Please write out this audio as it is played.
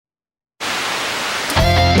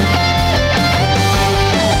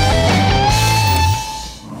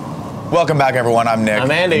Welcome back, everyone. I'm Nick.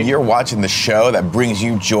 I'm Andy. And you're watching the show that brings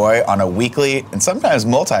you joy on a weekly and sometimes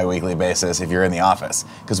multi-weekly basis if you're in the office.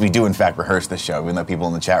 Because we do, in fact, rehearse this show, even though people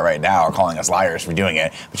in the chat right now are calling us liars for doing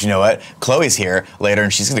it. But you know what? Chloe's here later,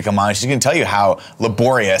 and she's going to come on, and she's going to tell you how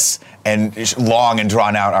laborious and long and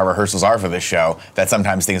drawn out our rehearsals are for this show, that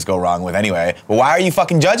sometimes things go wrong with anyway. But why are you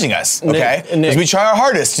fucking judging us, okay? Because we try our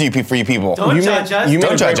hardest for you people. Don't judge us.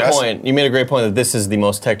 Don't judge us. You made a great point that this is the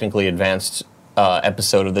most technically advanced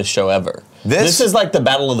episode of this show ever. This is like the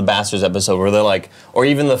Battle of the Bastards episode where they're like, or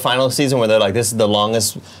even the final season where they're like, this is the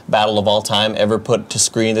longest battle of all time ever put to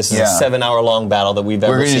screen. This is a 7-hour-long battle that we've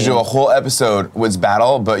ever seen. We're going to do a whole episode with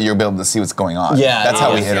battle, but you'll be able to see what's going on. Yeah. That's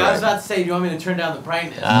how we hit it. I was about to say, do you want me to turn down the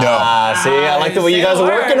brightness? No. I like the way you guys are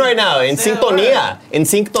working right now. In Sintonia. In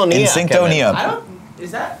Sintonia. In Sintonia. I don't, is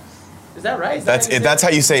that right? That's how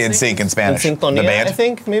you say in sync in Spanish. In Sintonia, the band? I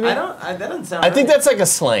think, maybe? That doesn't sound I think right. that's like a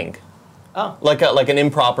slang. Oh. Like an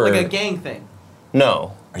improper... Like a gang thing.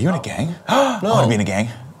 No. Are you in a gang? No. I want to be in a gang.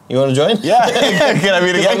 You want to join? Yeah. Can I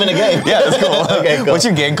be in a gang? I'm in a gang. Yeah, that's cool. Okay, cool. What's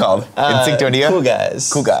your gang called? In Sintonia? Cool Guys.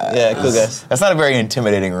 Cool Guys. Yeah, Cool Guys. That's not a very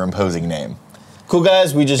intimidating or imposing name. Cool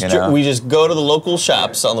Guys, we just go to the local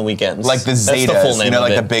shops on the weekends. Like the Zetas, That's the full name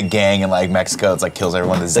like of the it. big gang in like Mexico, it's like kills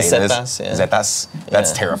everyone. The Zetas. Zetas, yeah.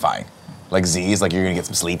 That's terrifying. Like Z's, like you're gonna get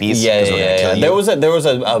some sleepies. Yeah. Kill you. There was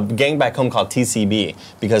a gang back home called TCB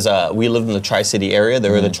because we lived in the Tri-City area. They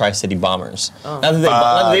were the Tri-City Bombers. Oh. Not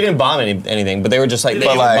that they didn't bomb anything, but they were just like they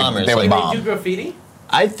were bombers. They would bomb. They do graffiti?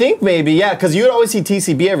 I think maybe, yeah, because you would always see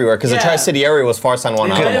TCB everywhere because the Tri-City area was far San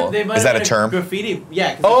Juan Alamo. Is that a term? Graffiti,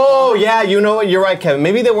 yeah. Oh, yeah, you know what? You're right, Kevin.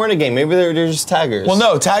 Maybe they weren't a gang. Maybe they're just taggers. Well,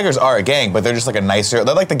 no, taggers are a gang, but they're just like a nicer.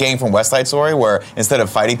 They're like the gang from West Side Story, where instead of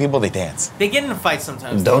fighting people, they dance. They get in fights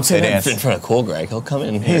sometimes. Don't say that in front of Cool Greg. He'll come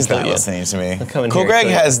in. He's not listening to me. Cool Greg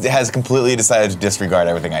has completely decided to disregard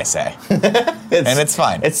everything I say, and it's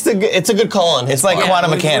fine. It's a good call on his It's like part.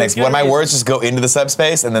 quantum mechanics. When my words just go into the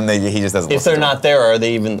subspace, and then he just doesn't. If they're not there, are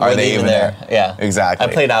they even there? Yeah, exactly.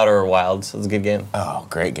 I played Outer Wilds. It was a good game. Oh,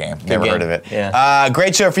 great game. Never heard of it. Yeah.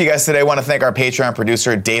 Great show for you guys today. I want to thank our Patreon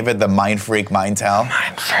producer, David the Mind Freak Mindtel.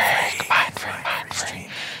 Mind Freak.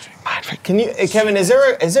 Can you, Kevin? Is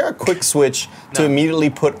there a quick switch to immediately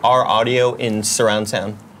put our audio in surround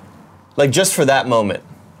sound, like just for that moment?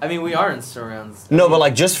 I mean, we are in surrounds. No, but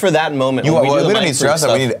like just for that moment. We don't need surround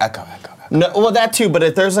sound. We need echo. No, well that too, but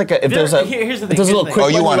if there's a here's the thing. There's a little quick. Oh,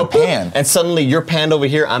 you want to pan? And suddenly you're panned over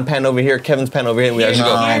here, I'm panned over here, Kevin's panned over here, and we actually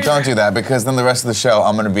go. No, don't do that because then the rest of the show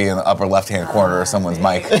I'm going to be in the upper left-hand corner of someone's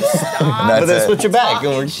mic. But then switch your back. He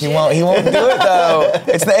won't do it though.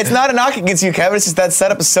 It's not a knock against you, Kevin. It's just that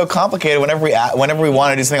setup is so complicated. Whenever we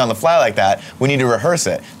want to do something on the fly like that, we need to rehearse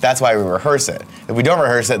it. That's why we rehearse it. If we don't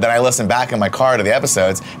rehearse it, then I listen back in my car to the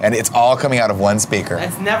episodes, and it's all coming out of one speaker.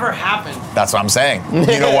 That's never happened. That's what I'm saying.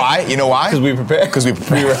 You know why? Because we prepare. Because we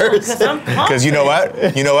rehearse. Because you know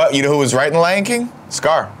what? You know who was right in The Lion King?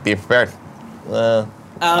 Scar. Be prepared.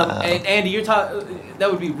 Andy, you're talking.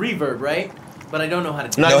 That would be reverb, right? But I don't know how to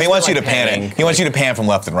do it. No, he wants you to pan it. He wants you to pan from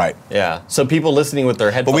left and right. Yeah. So people listening with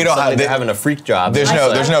their headphones, they're having a freak job. There's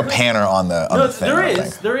no panner on the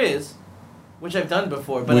thing. There is. Which I've done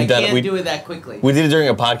before, but I can't do it that quickly. We did it during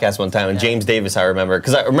a podcast one time, and James Davis, I remember,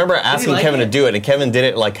 because I remember asking Kevin to do it, and Kevin did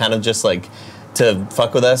it like kind of just like to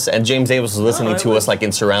fuck with us, and James Davis was listening to us like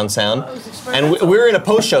in surround sound, and we were in a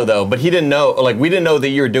post show though, but he didn't know, like we didn't know that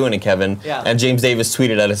you were doing it, Kevin. Yeah. And James Davis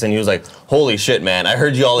tweeted at us, and he was like, "Holy shit, man! I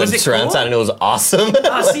heard you all in surround sound, and it was awesome."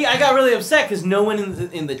 See, I got really upset because no one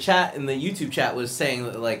in the chat, in the YouTube chat, was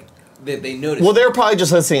saying like. They noticed. Well, they were probably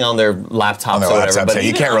just listening on their laptops or whatever. But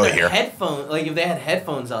you can't really hear. Headphone, like if they had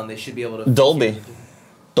headphones on, they should be able to.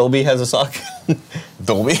 Dolby has a sock.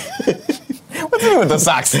 Dolby. What's he doing with the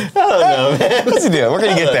socks? I don't know, man. What's he doing? We're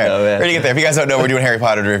gonna get there. We're gonna get there. If you guys don't know, we're doing Harry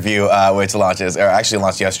Potter review, which launched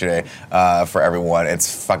yesterday for everyone.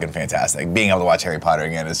 It's fucking fantastic. Being able to watch Harry Potter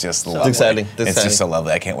again is just lovely. It's exciting. It's just so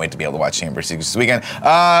lovely. I can't wait to be able to watch Chamber of Secrets this weekend.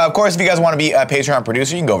 Of course, if you guys want to be a Patreon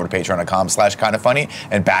producer, you can go over to patreon.com/kindafunny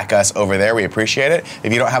and back us over there. We appreciate it.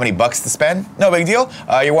 If you don't have any bucks to spend, no big deal.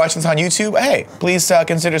 You're watching this on YouTube. Hey, please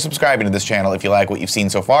consider subscribing to this channel if you like what you've seen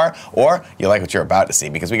so far, or you like what you're about to see,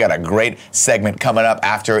 because we got a great segment coming up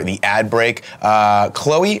after the ad break.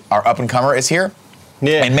 Chloe, our up-and-comer, is here.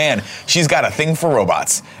 Yeah. And man, she's got a thing for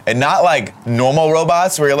robots. And not like normal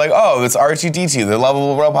robots where you're like, oh, it's R2-D2, the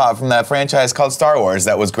lovable robot from that franchise called Star Wars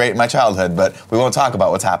that was great in my childhood, but we won't talk about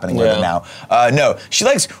what's happening with it now. No, she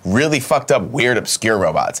likes really fucked up, weird, obscure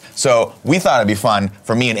robots. So we thought it'd be fun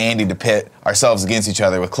for me and Andy to pit ourselves against each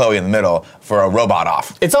other with Chloe in the middle for a robot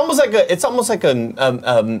off. It's almost like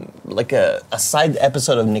a side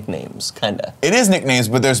episode of Nicknames, kinda. It is Nicknames,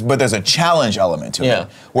 but there's a challenge element to Yeah. it.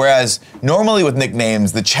 Whereas normally with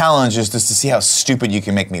Nicknames, the challenge is just to see how stupid you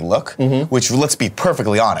can make me look, which, let's be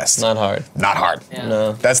perfectly honest, Not hard. not hard. Yeah.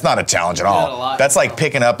 No. That's not a challenge at that a all. lot. That's like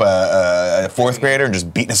picking up a fourth grader and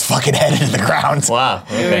just beating his fucking head into the ground. Wow.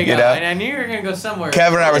 Here we Okay. go. You know? And I knew you were gonna go somewhere.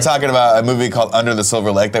 Kevin and I were talking about a movie called Under the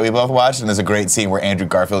Silver Lake that we both watched, and there's a great scene where Andrew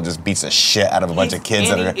Garfield just beats the shit out of a bunch of kids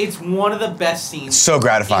that are It's one of the best scenes. so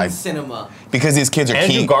gratifying in cinema. because these kids are Andrew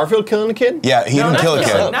keying. Garfield killing a kid? Yeah, he No, didn't not kill a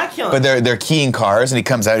killing, kid, not killing. but they're keying cars, and he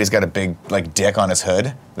comes out. He's got a big like dick on his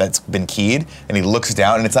hood that's been keyed, and he looks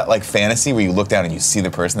down, and it's not like fantasy where you look down and you see the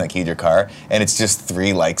person that keyed your car, and it's just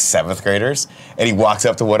 3 like 7th graders, and he walks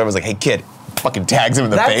up to one of them, was like, "Hey kid." Fucking tags him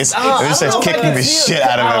in the face and just starts kicking the shit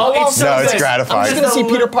out of him. Oh, it's so No, it's good. I'm gratifying. just gonna see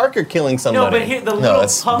Peter Parker killing somebody. No, but here the little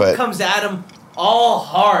that's- punk but- comes at him all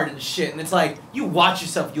hard and shit, and it's like, you watch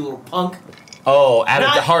yourself, you little punk. Oh,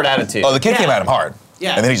 Not- hard attitude. Oh, the kid Yeah. came at him hard.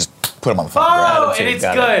 Yeah. And then he just put him on the fucking ground. Oh, attitude, and it's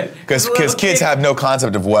got good. it. Because The little kids kid- have no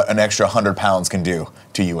concept of what an extra 100 pounds can do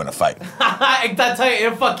to you in a fight. I tell you,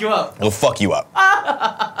 it'll fuck you up. It'll fuck you up.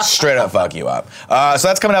 Straight up fuck you up. So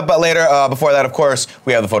that's coming up later. Before that, of course,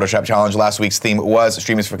 we have the Photoshop Challenge. Last week's theme was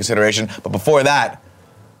Streamers for Consideration. But before that,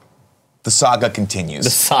 the saga continues.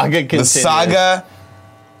 The saga continues. The saga,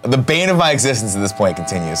 the bane of my existence at this point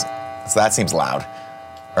continues. So that seems loud.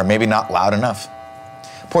 Or maybe not loud enough.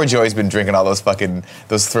 Poor Joey's been drinking all those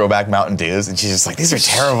throwback Mountain Dews, and she's just like, these are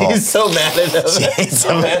terrible. He's so mad at them. She's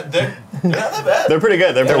so mad. They're not that bad. They're pretty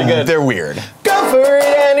good. They're pretty good. They're weird. Go for it,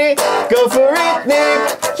 Annie. Go for it,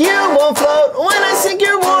 Nick. You won't float when I sink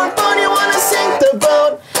your warboat. You wanna sink the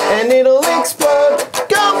boat, and it'll explode.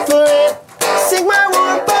 Go for it. Sink my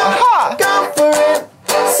warboat. Aha. Go for it.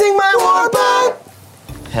 Sink my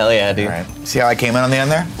warboat. Hell yeah, dude. All right. See how I came in on the end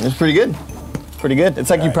there? It's pretty good. Pretty good. It's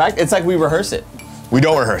like you practice. It's like we rehearse it. We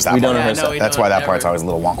don't rehearse that We part. don't rehearse no, it. we That's don't, why that never. part's always a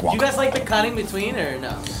little wonk Do you wonk. guys like the cutting between or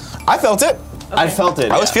no? I felt it. I felt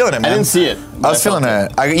it. I was feeling it, man. I didn't see it. I was feeling it.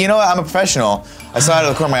 You know what? I'm a professional. I saw it out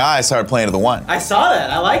of the corner of my eye. I started playing to the one. I saw that.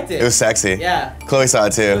 I liked it. It was sexy. Yeah. Chloe saw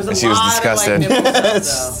it too, There was a and she was lot disgusted. Of, like, nipple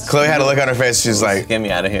stuff, Chloe had a look on her face. She was like, Get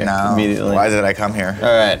me out of here "No, immediately. why did I come here?" All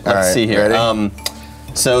right, let's see here. Ready?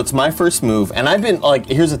 So it's my first move, and I've been like,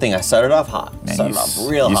 here's the thing: I started off hot, started off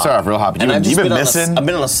real hot. You started off real hot, but and you've I've just been on a- missing. I've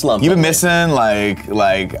been on a slump. You've been lately. missing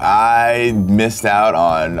like I missed out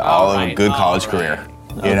on all of a right, good all college right. career.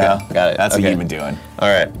 Okay, You know, got it. That's Okay. what you've been doing. All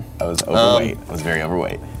right, I was overweight. I was very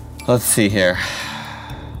overweight. let's see here,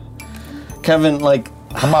 Kevin. Like,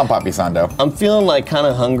 Come on, Papi Sando. I'm feeling like kind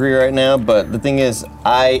of hungry right now, but the thing is,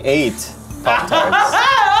 I ate Pop-Tarts.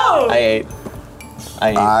 I ate.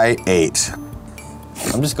 I ate.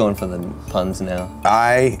 I'm just going for the puns now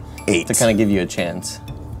I ate. to kind of give you a chance.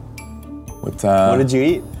 What What did you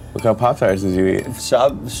eat? What kind of Pop-Tarts did you eat?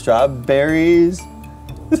 Strawberries.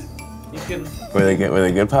 You can. Were they good? Were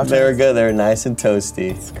they good Pop-Tarts? They were good. They were nice and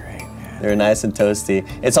toasty. That's great, man. They were nice and toasty.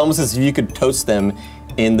 It's almost as if you could toast them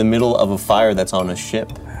in the middle of a fire that's on a ship.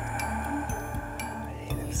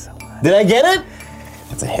 Did I get it?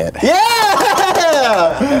 That's a hit.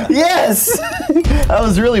 Yeah! Yes! I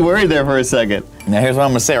was really worried there for a second. Now here's what I'm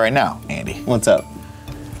gonna say right now, Andy. What's up?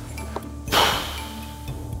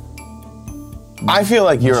 I feel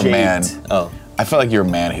like you're a Jade. man. Oh. I feel like you're a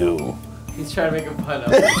man who. He's trying to make a pun up.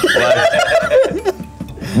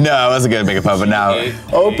 No, I wasn't gonna make a pun, but now.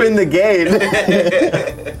 Open the gate.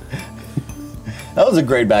 That was a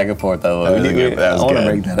great back and forth, though. That was good. That was I want to good.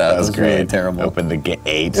 break that out. That was great. really terrible. Open the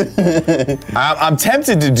gate. I'm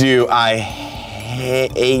tempted to do I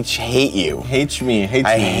hate you. Hate me.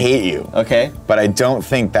 I hate you. Okay. But I don't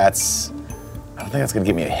think that's gonna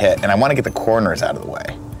give me a hit. And I want to get the corners out of the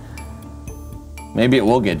way. Maybe it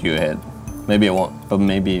will get you a hit. Maybe it won't, but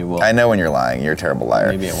maybe it will. I know when you're lying. You're a terrible liar.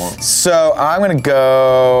 Maybe it won't. So I'm gonna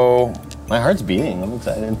go. My heart's beating. I'm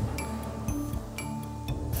excited.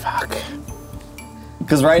 Fuck.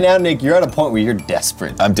 Because right now, Nick, you're at a point where you're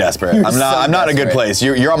desperate. I'm desperate. You're I'm not. so I'm not in a good desperate. place.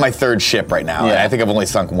 You're on my third ship right now, and Yeah. I think I've only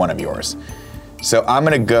sunk one of yours. So I'm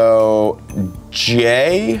gonna go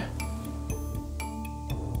J1.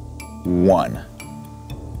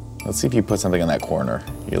 Let's see if you put something in that corner,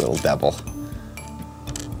 you little devil.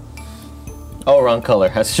 Oh, wrong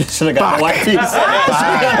color. I should have got the white piece. I should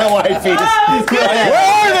have got the white piece. Where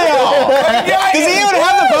are they all? Does he even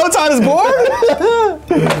have the boats on his board?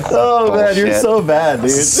 Oh man, you're so bad, dude.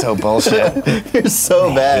 This is so bullshit. You're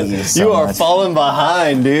so bad. You are falling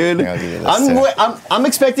behind, dude. I'm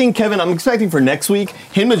expecting Kevin. I'm expecting for next week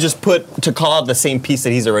him to just to call out the same piece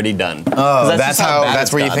that he's already done. Oh,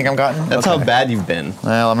 that's where you think I'm gotten? That's how bad you've been.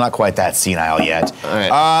 Well, I'm not quite that senile yet. All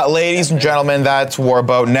right. Ladies and gentlemen, that's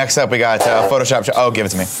Warboat. Next up, we got Photoshop. Oh, give it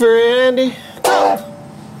to me. For Andy.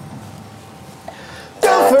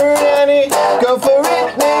 Go for Andy. Go for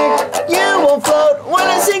it, Nick. You will float when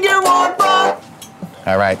I sing your Warboat.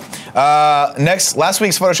 All right. Last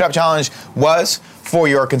week's Photoshop challenge was for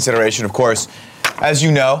your consideration, of course. As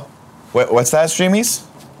you know, what's that, Streamies?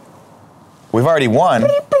 We've already won.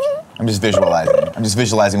 I'm just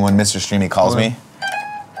visualizing when Mr. Streamy calls me.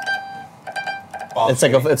 It's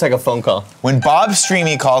like a phone call. When Bob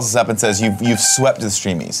Streamy calls us up and says you've swept the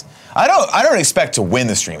Streamies, I don't expect to win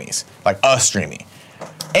the Streamies, like a Streamy.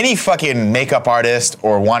 Any fucking makeup artist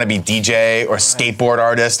or wannabe DJ or skateboard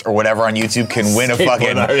artist or whatever on YouTube can win a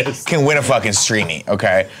fucking Streamy.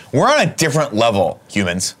 Okay, we're on a different level,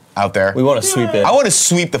 humans out there. We want to sweep it. I want to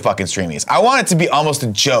sweep the fucking Streamies. I want it to be almost a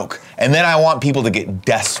joke, and then I want people to get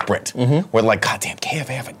desperate. We're like, goddamn,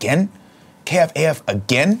 KFAF again? KFAF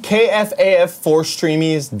again?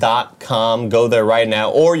 KFAF4streamies.com. Go there right now.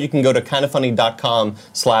 Or you can go to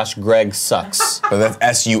kindafunny.com/Greg Sucks. But that's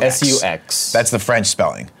S-U-X. S-U-X. That's the French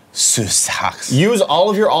spelling. Sucks. Use all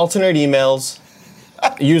of your alternate emails.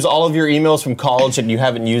 Use all of your emails from college that you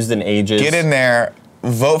haven't used in ages. Get in there.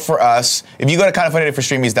 Vote for us. If you go to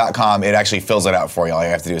kindafunnyforstreamies.com, it actually fills it out for you. All you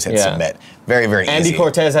have to do is hit submit. Very, very easy. Andy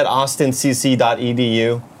Cortez at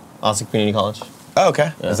austincc.edu. Austin Community College. Oh,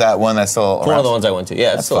 okay. Yeah. Is that one that's still around? One of the ones I went to.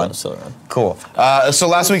 Yeah, it's fun. Still around. Cool. So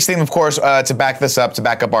last week's theme, of course, to back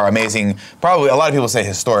up our amazing, probably a lot of people say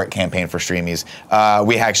historic campaign for Streamies,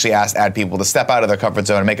 we actually asked people to step out of their comfort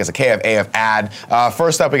zone and make us a KFAF ad.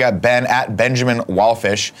 First up, we got Ben at Benjamin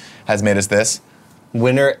Wallfish has made us this.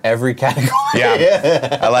 Winner every category.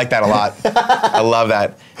 Yeah, I like that a lot. I love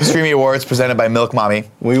that. Streamy Awards presented by Milk Mommy.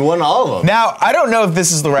 We won all of them. Now, I don't know if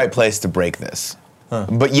this is the right place to break this.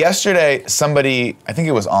 But yesterday, somebody, I think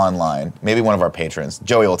it was online, maybe one of our patrons,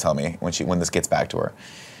 Joey will tell me when this gets back to her,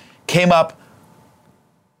 came up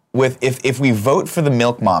with if we vote for the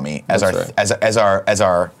Milk Mommy as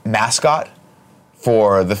our mascot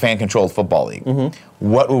for the fan-controlled football league,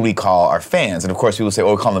 what would we call our fans? And of course, people say,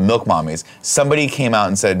 we call them Milk Mommies. Somebody came out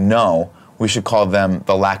and said, no, we should call them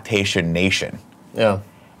the Lactation Nation. Yeah.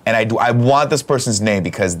 And I want this person's name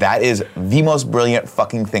because that is the most brilliant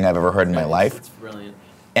fucking thing I've ever heard in my life. It's brilliant.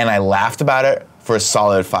 And I laughed about it for a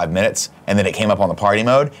solid 5 minutes, and then it came up on the party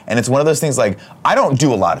mode. And it's one of those things like, I don't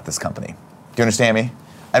do a lot at this company. Do you understand me?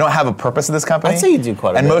 I don't have a purpose at this company. I'd say you do quite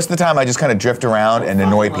a bit. And most of the time, I just kind of drift around and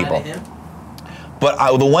annoy people.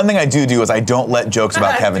 But the one thing I do is I don't let jokes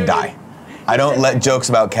about Kevin die. I don't let jokes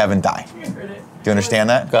about Kevin die. Do you understand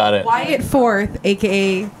that? Got it. Wyatt Forth,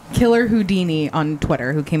 a.k.a. Killer Houdini on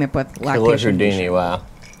Twitter, who came up with Lactation. Killer Houdini, wow.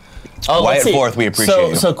 Wyatt Forth, we appreciate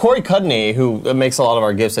you. So Corey Cudney, who makes a lot of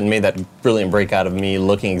our gifts and made that brilliant breakout of me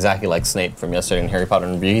looking exactly like Snape from yesterday in Harry Potter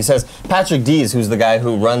Review, he says, Patrick Dees, who's the guy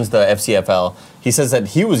who runs the FCFL, he says that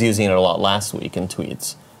he was using it a lot last week in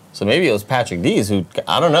tweets. So maybe it was Patrick Dees who,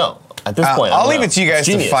 I don't know. At this point, I'll leave it to you guys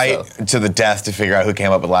to fight to the death to figure out who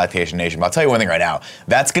came up with Lactation Nation. But I'll tell you one thing right now.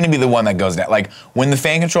 That's going to be the one that goes down. Like, when the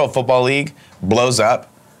Fan Control Football League blows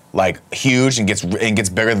up, like, huge and gets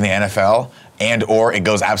bigger than the NFL, or it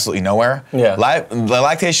goes absolutely nowhere, the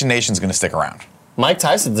Lactation Nation's going to stick around. Mike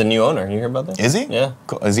Tyson's a new owner. You hear about that? Is he? Yeah.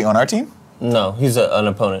 Cool. Is he on our team? No, he's an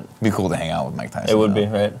opponent. It'd be cool to hang out with Mike Tyson. It would be,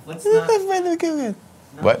 right? Let's not.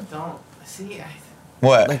 What? Don't. See,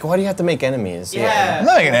 What? Like, why do you have to make enemies? Yeah. I'm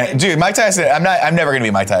not gonna, dude, Mike Tyson, I'm never going to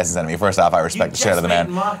be Mike Tyson's enemy. First off, I respect the shit out of the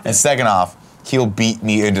man. And second off, he'll beat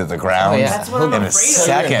me into the ground That's what I'm in a afraid of.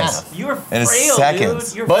 second. You're In a frail, second.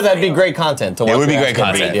 dude. You're But that'd be frail. great content to watch. It would be your great ass get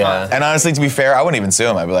content. beat, yeah. And honestly, to be fair, I wouldn't even sue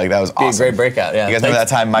him. I'd be like, that was awesome. Be a great breakout, yeah. You guys remember that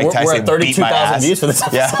time Mike Tyson we're at beat my 32,000 ass? views for this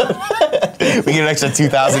episode. Yeah. We get an extra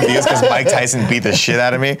 2,000 views because Mike Tyson beat the shit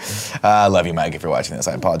out of me. I love you, Mike, if you're watching this.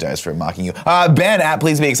 I apologize for mocking you. Ben at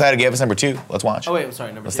Please Be Excited gave us number 2. Let's watch. Oh, wait, I'm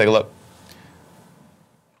sorry. Let's take a look.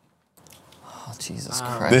 Oh, Jesus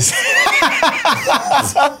Christ.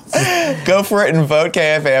 Go for it and vote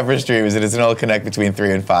KFAF for streams. It is an old Connect Between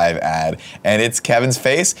 3 and 5 ad. And it's Kevin's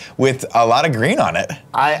face with a lot of green on it.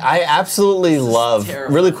 I absolutely love,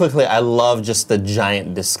 terrible. really quickly, I love just the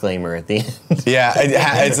giant disclaimer at the end. Yeah,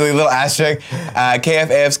 it's a little asterisk.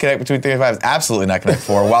 KFAF's Connect Between 3 and 5 is absolutely not Connect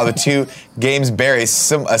 4. While the two games bear a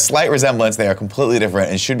slight resemblance, they are completely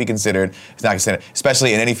different and should be considered, it's not considered,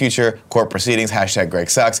 especially in any future court proceedings, hashtag Greg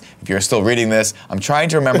Sucks. If you're still reading this, I'm trying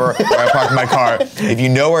to remember where I parked my car. If you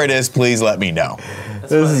know where it is, please let me know.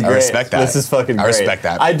 This is I great. respect that. This is fucking great. I respect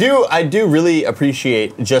that. I do really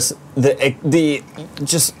appreciate just the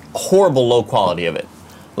just horrible low quality of it.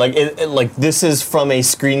 Like this is from a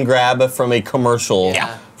screen grab from a commercial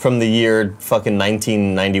from the year fucking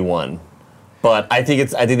 1991. But I think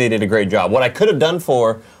they did a great job. What I could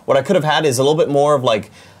have had is a little bit more of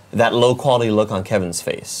like that low quality look on Kevin's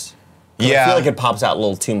face. Yeah. I feel like it pops out a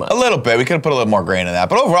little too much. A little bit. We could have put a little more grain in that.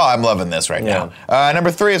 But overall, I'm loving this right now.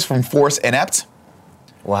 Number 3 is from Force Inept.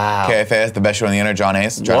 Wow. KFAF, the best show on the internet, John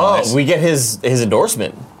Ace. John Whoa, Ellis. we get his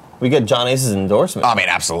endorsement. We get John Ace's endorsement. I mean,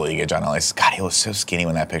 absolutely, you get John Ellis. God, he was so skinny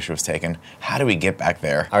when that picture was taken. How do we get back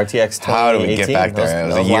there? RTX 2018. How do we get back there? It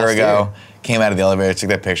was a year last ago. year. Came out of the elevator, took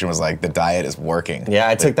that picture, and was like, the diet is working. Yeah,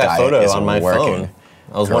 I took that photo on my phone.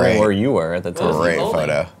 I was wondering where you were at the time. Great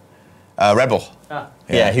photo. Red Bull.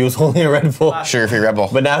 Yeah, he was holding a Red Bull. Sugar-free Red Bull.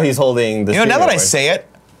 But now he's holding the. You know, now that I award. say it,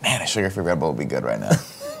 man, a sugar-free Red Bull would be good right now.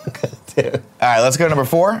 Dude. All right, let's go to number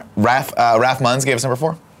 4. Raph Munns gave us number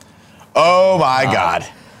 4. Oh my God.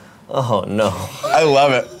 Oh no. I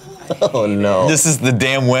love it. Oh no. This is the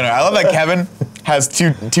damn winner. I love that Kevin has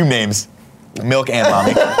two names, Milk and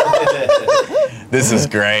Mommy. This is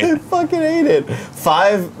great. I fucking hate it.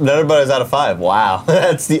 5, none but is out of 5. Wow.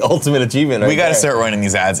 That's the ultimate achievement. We got to start running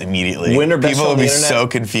these ads immediately. Winner best People show will on the be internet. so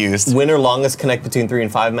confused. Winner longest connect between 3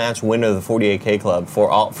 and 5 match. Winner of the 48K club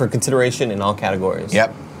for consideration in all categories.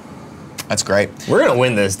 Yep. That's great. We're gonna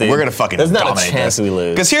win this, dude. We're going to fucking There's not dominate a chance this. we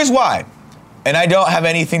lose. Because here's why. And I don't have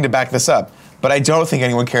anything to back this up. But I don't think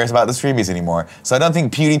anyone cares about the streamies anymore. So I don't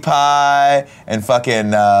think PewDiePie and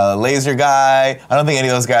fucking Laser Guy, I don't think any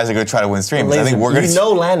of those guys are going to try to win streams. I think we're going to... You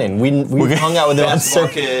know Lannon. We hung out with him on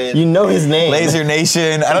circuit. You know his name. Laser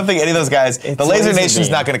Nation. I don't think any of those guys... the Laser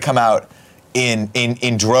Nation's not going to come out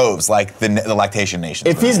in droves like the Lactation Nation.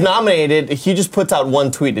 If he's nominated, he just puts out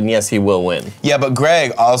one tweet and yes, he will win. Yeah, but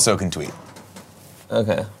Greg also can tweet.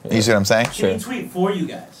 Okay. Yeah. You see what I'm saying? Can he tweet for you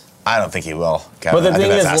guys? I don't think he will, Kevin. But the I think thing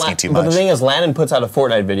that's is, asking too much. but the thing is, Lannon puts out a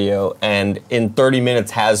Fortnite video and in 30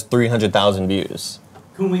 minutes has 300,000 views.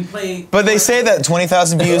 Can we play? But they say that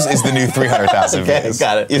 20,000 views is the new 300,000 Okay, views.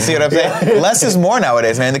 got it. You see what I'm saying? Less is more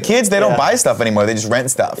nowadays, man. The kids, they don't buy stuff anymore. They just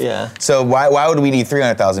rent stuff. Yeah. So why would we need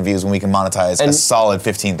 300,000 views when we can monetize a solid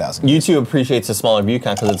 15,000? YouTube appreciates a smaller view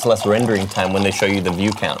count because it's less rendering time when they show you the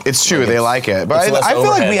view count. It's true. They like it. But it's less I feel like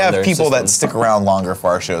overhead we in have their people that system. stick around longer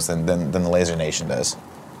for our shows than the Laser Nation does.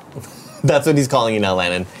 That's what he's calling you now,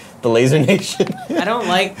 Lannon. The Laser Nation. I don't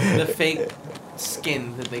like the fake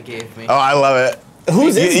skin that they gave me. Oh, I love it.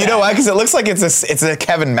 Who's is You that? know why? Because it looks like it's a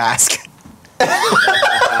Kevin mask. You're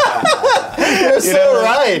so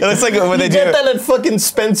right. It looks like when they You do get it. that at fucking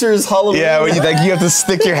Spencer's Halloween. Yeah, when you have to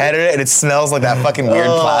stick your head in it and it smells like that fucking weird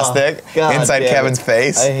plastic God inside damn Kevin's it.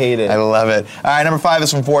 face. I hate it. I love it. All right, number 5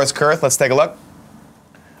 is from Forrest Kurth. Let's take a look.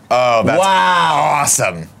 Oh, that's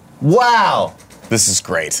awesome. Wow. This is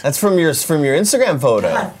great. That's from your Instagram photo.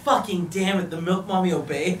 God fucking damn it, the Milk Mommy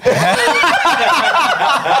Obey.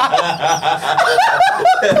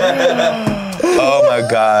 Oh my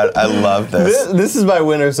God, I love this. This is my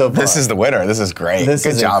winner so far. This is the winner. This is great. This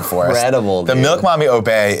Good is job, Forrest. incredible, The dude. Milk Mommy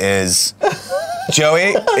Obey is...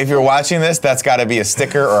 Joey, if you're watching this, that's got to be a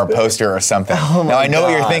sticker or a poster or something. Oh my now, I know what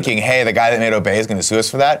you're God. thinking. Hey, the guy that made Obey is going to sue us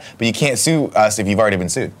for that, but you can't sue us if you've already been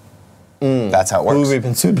sued. That's how it Who works. we've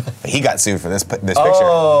been sued by. He got sued for this picture.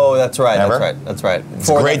 Oh, that's right. Remember? That's right.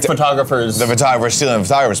 For great the photographers. The photographer stealing the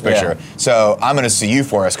photographer's picture. Yeah. So I'm going to sue you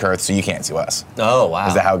for us, Kurth, so you can't sue us. Oh wow.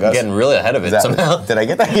 Is that how it goes? You're getting really ahead of it somehow. Did I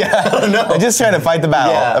get that? Yeah. I don't know. I'm just trying to fight the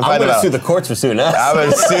battle. Yeah, I'm going going to sue the courts for suing us. I'm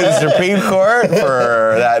going to sue the Supreme Court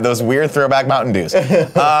for those weird throwback Mountain Dews.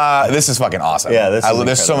 This is fucking awesome. Yeah, this is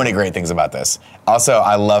There's so incredible. many great things about this. Also,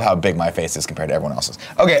 I love how big my face is compared to everyone else's.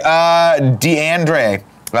 Okay, DeAndre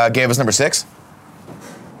gave us number 6.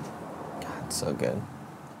 So good.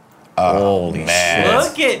 Holy man.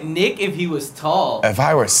 Look at Nick if he was tall. If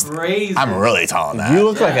I were... Crazy. I'm really tall in that. You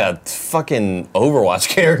look like a fucking Overwatch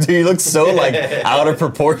character. You look so like out of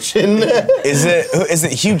proportion. Is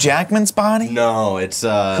it Hugh Jackman's body? No, it's Who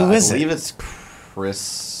is I it? believe it's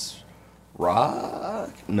Chris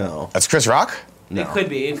Rock. No, That's Chris Rock? no. It could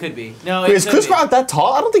be. No, Is it could Chris be. Rock that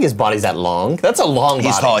tall? I don't think his body's that long. That's a long body.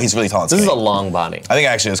 He's tall. He's really tall and This is skinny. a long body. I think it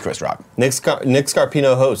actually is Chris Rock. Nick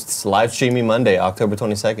Scarpino hosts live streaming Monday, October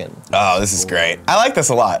 22nd. Oh, this is great. I like this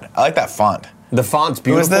a lot. I like that font. The font's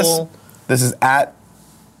Who is beautiful. this? This is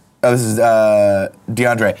this is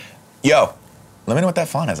DeAndre. Yo, let me know what that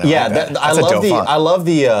font is. I Yeah, like that. I That's a love dope font. I love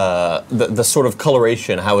the sort of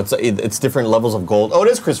coloration, how it's different levels of gold. Oh, it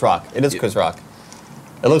is Chris Rock. It is Chris Rock.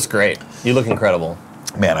 It looks great. You look incredible.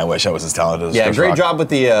 Man, I wish I was as talented as Yeah, Chris great Rock. job with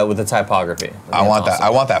the typography. I want that. Awesome. I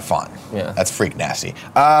want that font. Yeah. That's freak nasty.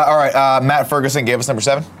 All right, Matt Ferguson gave us number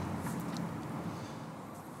 7.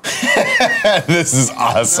 This is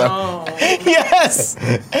awesome. No. Yes.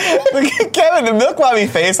 Look at Kevin, the milk mommy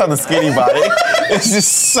face on the skinny body. It's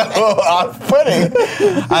just so off-putting.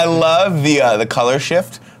 I love the color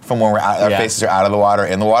shift from when our faces are out of the water,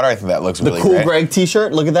 in the water. I think that looks really Cool great. Greg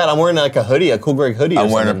T-shirt. Look at that. I'm wearing like a hoodie, a Cool Greg hoodie. I'm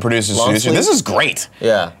wearing a producer's Long suit. sleeve. This is great.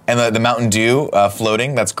 Yeah. And the Mountain Dew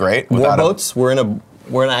floating, that's great. War boats. We're in an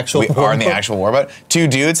actual. We are in the actual warboat. 2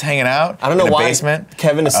 dudes hanging out. I don't know in a why basement.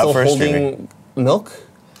 Kevin is still for holding streaming. milk.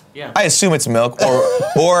 Yeah. I assume it's milk,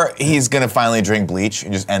 or he's gonna finally drink bleach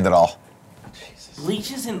and just end it all.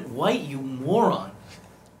 Bleach isn't white, you moron.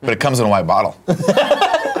 But it comes in a white bottle.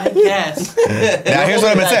 I guess. Now here's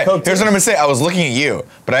what I'm gonna say. Coke Here's what I'm gonna say. I was looking at you,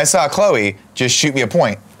 but I saw Chloe just shoot me a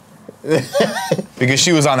point because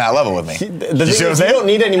she was on that level with me. The You see what I'm saying? You don't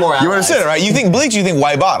need any more. You allies. understand, right? You think bleach, you think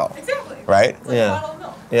white bottle, Exactly. right? It's like Yeah. a bottle of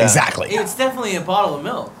milk. Yeah. Exactly. It's definitely a bottle of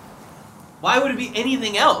milk. Why would it be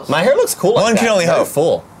anything else? My hair looks cool. Like One that. can only Very hope.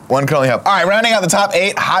 Full. One can only hope. All right, rounding out the top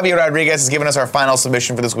 8, Javier Rodriguez has given us our final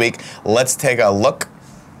submission for this week. Let's take a look.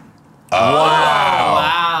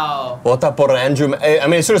 Wow. Vota por Andrew. I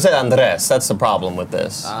mean, it should have said Andres. That's the problem with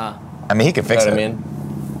this. I mean, he could You fix know what it. I mean?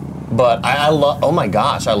 But I love. Oh my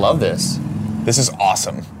gosh, I love this. This is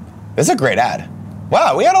awesome. This is a great ad.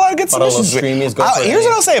 Wow, we had a lot of good But all those submissions. streamies go for Here's it.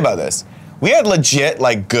 what I'll say about this. We had legit,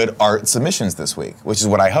 like, good art submissions this week, which is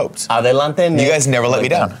what I hoped. Adelante, Nick. You guys never let me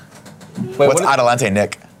down. Wait, What's what? Adelante,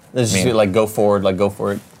 Nick? This mean? is like go forward, like go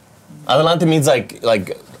for it. Adelante means like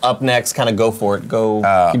up next, kind of go for it, go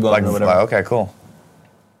keep going Like, or whatever. okay, cool.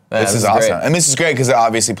 Yeah, This is awesome. great. And this is great because it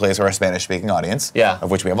obviously plays for our Spanish-speaking audience, Yeah.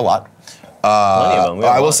 of which we have a lot. Plenty of them. We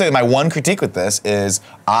have I a will lot. say my one critique with this is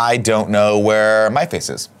I don't know where my face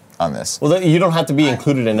is on this. Well, you don't have to be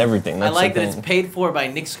included in everything. I That's like the that it's thing. paid for by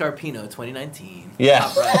Nick Scarpino, 2019. Yeah.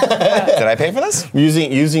 Top right. Did I pay for this?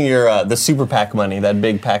 Using your the super pack money, that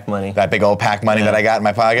big pack money. That big old pack money Yeah. that I got in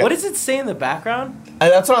my pocket? What does it say in the background?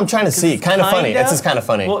 That's what I'm trying to see. Kind of funny. Kinda? It says kind of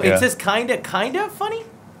funny. Well, Yeah. it says kinda funny?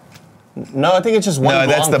 No, I think it's just one. No,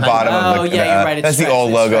 that's long the kinda. bottom of Oh, the. yeah, you're right, it's That's the stretched, old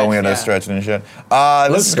it's logo, and we had to stretched, stretch it and shit. This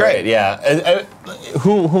Looks is great. Yeah.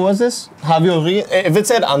 Who was this? Javier Rodriguez. If it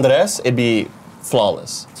said Andres, it'd be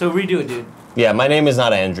flawless. So redo it, dude. Yeah, my name is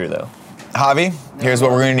not Andrew though. Javi, here's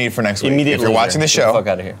what we're going to need for next week. Immediate If you're loser. watching the Get the show, fuck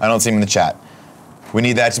outta here. I don't see him in the chat. We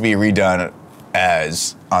need that to be redone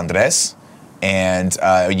as Andres, and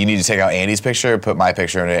you need to take out Andy's picture, put my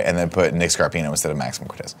picture in it, and then put Nick Scarpino instead of Maximum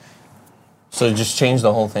Cortez. So just change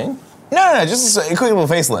the whole thing. No, just a quick little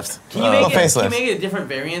facelift. Can you, make little it, can you make it a different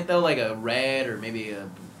variant, though? Like a red or maybe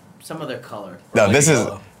some other color? No, Like this a is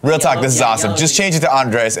yellow. real talk. Yellow, This is yeah, awesome. yellow Just would be- change it to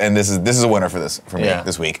Andres, and this is a winner for me Yeah.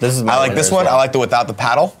 this week. This is my I like winner this as one. well. I like the without the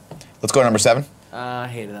paddle. Let's go to number 7. I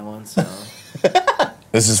hated that one, so.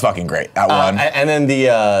 This is fucking great. That one. And then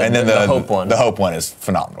the hope one. The hope one is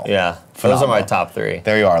phenomenal. Yeah, Phenomenal. those are my top 3.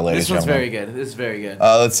 There you are, ladies This one's and very gentlemen. good. This is very good.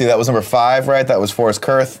 Let's see, that was number 5, right? That was Forrest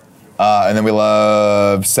Kurth. And then we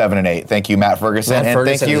love 7 and 8. Thank you, Matt Ferguson. Matt and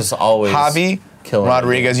Ferguson thank you, is always Javi killing it.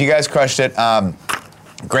 Rodriguez. You guys crushed it.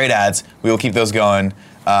 Great ads. We will keep those going. You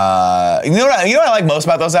know what I like most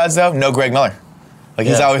about those ads, though? No Greg Miller. Like,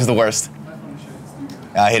 he's Yeah. always the worst.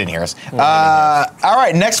 He didn't hear us. All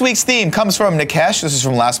right, next week's theme comes from Nikesh. This is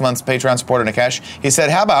from last month's Patreon supporter, Nikesh. He said,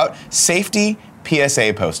 how about safety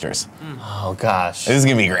PSA posters? Oh gosh. This is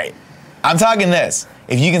going to be great. I'm talking this.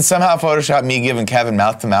 If you can somehow Photoshop me giving Kevin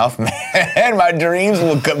mouth to mouth, man, my dreams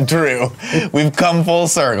will come true. We've come full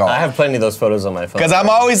circle. I have plenty of those photos on my phone. Because I'm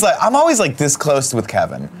always like this close with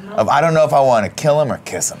Kevin. Of I don't know if I want to kill him or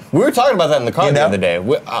kiss him. We were talking about that in the car You the know? other day.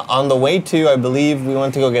 On the way to, I believe, we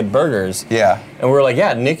went to go get burgers. Yeah. And we were like,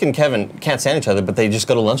 yeah, Nick and Kevin can't stand each other, but they just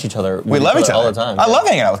go to lunch each other. We love each other all the time. I love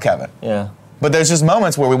hanging out with Kevin. Yeah. But there's just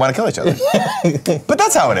moments where we want to kill each other. But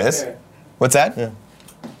that's how it is. What's that? Yeah.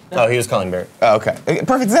 Oh, he was calling Barrett. Oh, okay.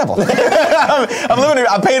 Perfect example.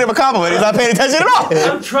 I'm paying him a compliment. He's not paying attention at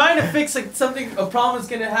all. I'm trying to fix like something. A problem is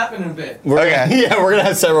gonna happen in a bit. Okay. Yeah, we're gonna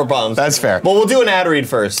have several problems. That's fair. But we'll do an ad read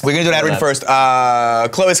first. We're going to do an ad read first.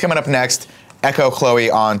 Chloe's coming up next. Echo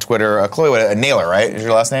Chloe on Twitter. Chloe, what, Naylor, right? Is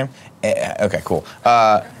your last name? Okay, cool.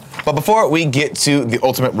 But before we get to the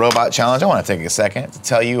Ultimate Robot Challenge, I want to take a second to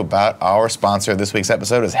tell you about our sponsor of this week's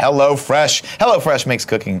episode is HelloFresh. HelloFresh makes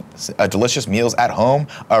cooking delicious meals at home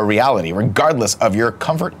a reality, regardless of your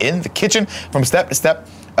comfort in the kitchen. From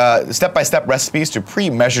step-by-step recipes to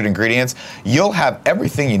pre-measured ingredients, you'll have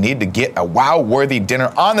everything you need to get a wow-worthy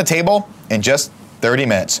dinner on the table in just 30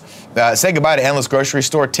 minutes. Say goodbye to endless grocery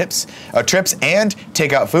store trips and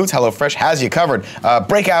takeout foods. HelloFresh has you covered.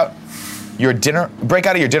 Break out break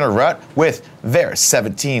out of your dinner rut with their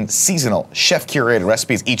 17 seasonal chef-curated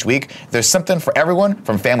recipes each week. There's something for everyone,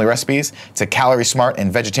 from family recipes to calorie smart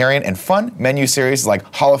and vegetarian, and fun menu series like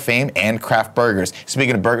Hall of Fame and craft burgers.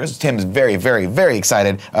 Speaking of burgers, Tim's very, very, very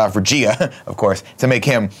excited for Gia, of course, to make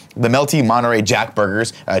him the melty Monterey Jack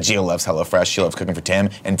burgers. Gia loves HelloFresh. She loves cooking for Tim,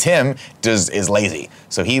 and Tim is lazy,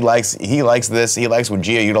 so he likes this. He likes when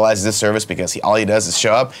Gia utilizes this service because all he does is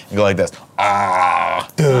show up and go like this.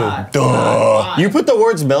 You put the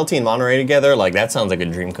words melty and Monterey together, like that sounds like a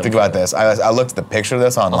dream come true. Think about this. I looked at the picture of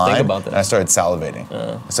this online. Think about this. And I started salivating.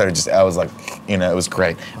 I was like, it was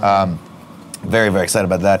great. Very, very excited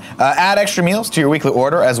about that. Add extra meals to your weekly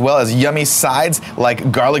order, as well as yummy sides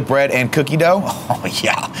like garlic bread and cookie dough. Oh,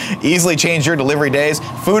 yeah. Easily change your delivery days,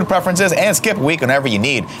 food preferences, and skip a week whenever you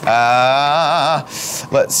need.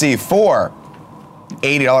 Let's see. For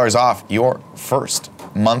 $80 off your first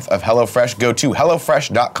month of HelloFresh, go to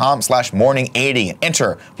HelloFresh.com/morning80 and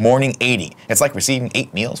enter morning80. It's like receiving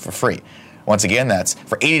 8 meals for free. Once again, that's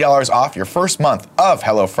for $80 off your first month of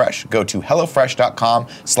HelloFresh. Go to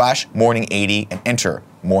HelloFresh.com/morning80 and enter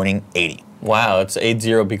morning80. Wow, it's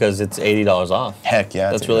 80 because it's $80 off. Heck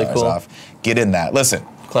yeah, that's really cool. Off. Get in that. Listen.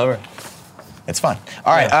 Clever. It's fun.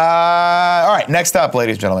 All right. All right. Next up,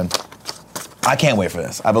 ladies and gentlemen. I can't wait for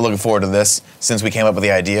this. I've been looking forward to this since we came up with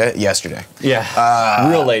the idea yesterday. Yeah,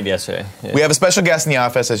 real late yesterday. Yeah. We have a special guest in the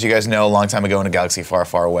office, as you guys know, a long time ago in a galaxy far,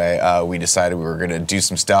 far away. We decided we were going to do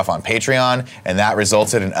some stuff on Patreon, and that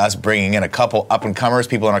resulted in us bringing in a couple up-and-comers,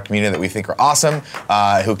 people in our community that we think are awesome,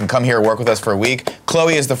 who can come here and work with us for a week.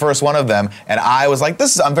 Chloe is the first one of them, and I was like,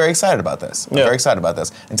 I'm very excited about this. I'm very excited about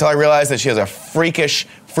this. Until I realized that she has a freakish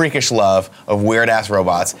love of weird-ass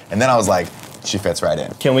robots, and then I was like, she fits right in.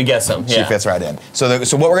 Can we get some? She fits right in. So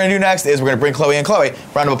what we're going to do next is we're going to bring Chloe in. Chloe,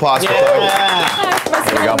 round of applause for Chloe.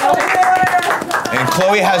 There we go. And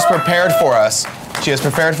Chloe has prepared for us. She has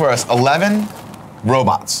prepared for us 11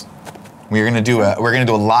 robots. We're gonna do a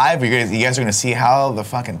live. You guys are gonna see how the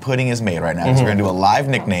fucking pudding is made right now. So we're gonna do a live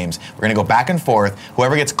nicknames. We're gonna go back and forth.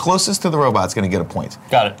 Whoever gets closest to the robot's gonna get a point.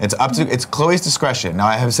 Got it. It's Chloe's discretion. Now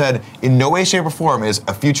I have said in no way, shape, or form is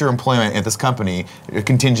a future employment at this company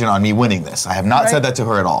contingent on me winning this. I have not said that to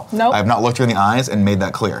her at all. Nope. I have not looked her in the eyes and made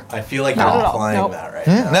that clear. I feel like you're implying that right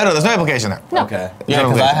now. No, there's no implication there. No. Okay. Yeah,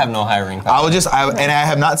 because I have no hiring power. And I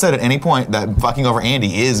have not said at any point that fucking over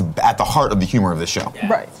Andy is at the heart of the humor of this show. Yeah.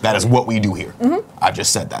 Right. That is what we do here. I've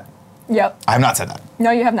just said that. Yep. I have not said that.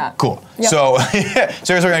 No, you have not. Cool. Yep. So here's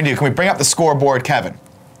what we're gonna do. Can we bring up the scoreboard, Kevin?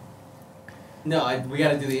 No, we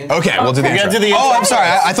gotta do the intro. Okay, we'll do the intro. gotta do the intro. Oh, I'm sorry.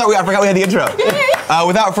 I forgot we had the intro.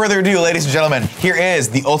 Without further ado, ladies and gentlemen, here is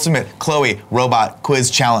the ultimate Chloe Robot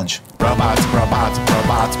Quiz Challenge. Robots, robots,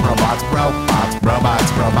 robots, robots, robots,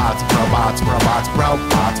 robots, robots, robots, robots,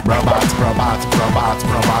 robots, robots, robots, robots,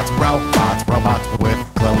 robots, robots, robots with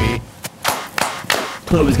Chloe.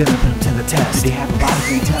 Chloe's gonna put him to the test. Did he have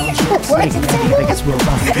robotic intelligence? Making Andy think it's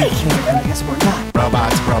robotic. He can't, and I guess we're not.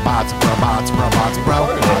 Robots, robots, robots, robots,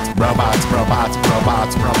 robots, robots, robots,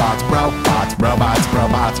 robots, robots, robots, robots, robots,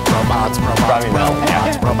 robots, robots,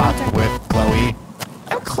 robots, robots with Chloe.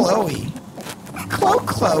 I'm Chloe.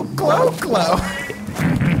 Chloe.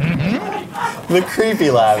 The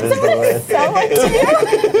creepy laugh is going.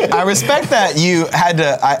 I respect that you had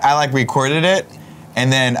to. I like recorded it. And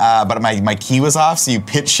then, but my key was off, so you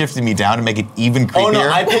pitch shifted me down to make it even creepier. Oh no,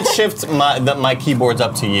 I pitch shift my keyboards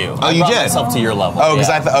up to you. Oh, you did? Myself to your level. Oh, because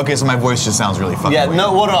I thought, okay, so my voice just sounds really fucking weird.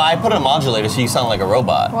 No, I put a modulator so you sound like a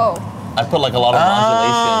robot. Whoa. I put like a lot of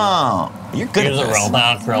modulation. Oh, you're good Here's at a this.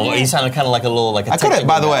 robot. You sounded kind of like a little, like a I could have,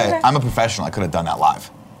 by the way, Okay. I'm a professional. I could have done that live.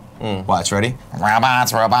 Watch, ready?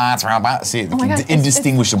 Robots. See, my God,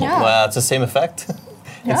 indistinguishable. yeah. Wow, it's the same effect.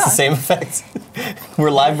 Yeah. It's the same effect.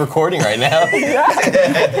 We're live recording right now.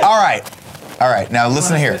 All right. Now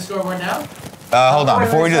listen here. The scoreboard now. Hold on.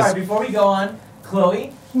 Before we do this, Before we go on,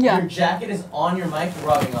 Chloe, Yeah. your jacket is on your mic,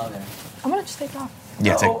 rubbing on there. I'm gonna just take it off.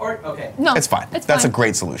 yeah, take, Okay. No. it's fine. It's That's a fine.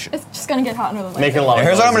 great solution. It's just gonna get hot under the light. Making a lot of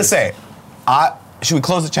Here's what I'm going to noises. say. Should we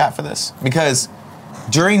close the chat for this? Because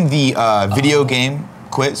during the video game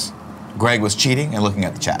quiz, Greg was cheating and looking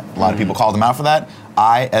at the chat. A lot of people called him out for that.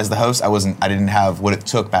 I, as the host, I didn't have what it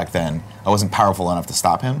took back then. I wasn't powerful enough to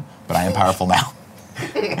stop him, but I am powerful now.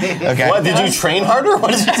 Okay. What, did you train harder?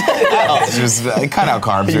 What did you do? It's just cut out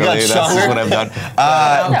carbs, You got really. That's just stronger? what I've done.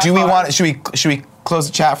 Do we want? Should we close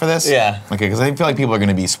the chat for this? Yeah. Okay, because I feel like people are going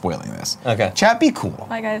to be spoiling this. Okay. Chat, be cool.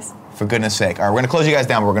 Bye, guys. For goodness sake. All right, we're going to close you guys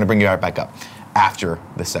down, but we're going to bring you right back up after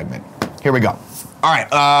this segment. Here we go. All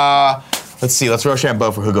right, let's see. Let's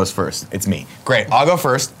Rochambeau for who goes first. It's me. Great. I'll go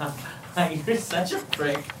first. You're such a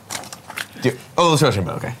prick. Let's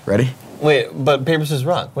Rochambeau. Okay, ready? Wait, but paper, scissors,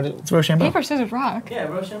 rock. What is, It's Rochambeau. Paper, scissors, rock. Yeah,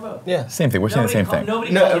 Rochambeau. yeah. Same thing. We're saying the same thing.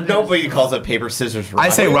 Nobody calls it paper, scissors, rock. I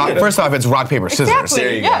say rock. First off, it's rock, paper, scissors. Exactly.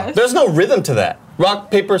 There you go. Yes. There's no rhythm to that.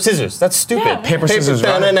 Rock, paper, scissors. That's stupid. Yeah. Paper, scissors,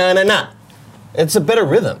 rock. Da-na-na-na-na. It's a better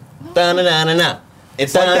rhythm. Da-na-na-na-na.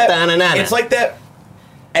 It's like that. Da-na-na-na-na. It's like that.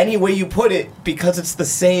 Any way you put it, because it's the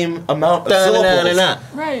same amount of syllables. Da-na-na-na-na.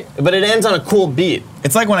 Right. But it ends on a cool beat.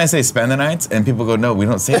 It's like when I say spend the nights, and people go, "No, we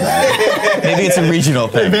don't say that." Maybe it's a regional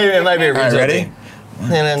thing. Maybe it might be a All right, regional ready? thing.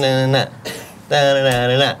 Da-na-na-na-na.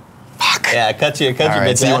 Da-na-na-na-na. Fuck. Yeah, I cut you, All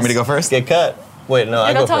right, so you want me to go first? Get cut. Wait, no,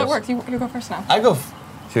 I go That's how first. it works. You go first now. I go.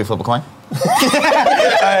 Should we flip a coin? All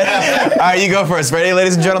right, you go first. Ready,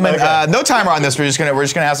 ladies and gentlemen? Okay. No timer on this. We're just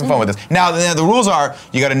gonna have some fun with this. Now, the rules are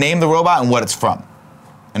you got to name the robot and what it's from.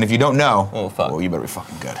 And if you don't know, Oh, fuck. well, you better be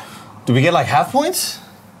fucking good. Do we get like half points?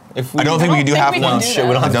 If we I don't think we can do half we No, can points. do shit,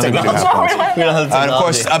 we don't I have don't think we can do technology. half points. We don't have And of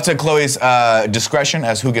course, technology. up to Chloe's discretion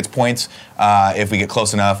as who gets points if we get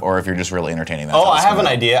close enough or if you're just really entertaining them. Oh, I have an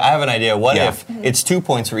idea. What Yeah. if it's 2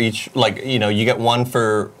 points for each? Like, you know, you get one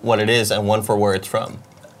for what it is and one for where it's from.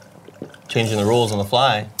 Changing the rules on the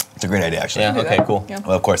fly. It's a great idea, actually. Yeah. Okay. Cool. Yeah.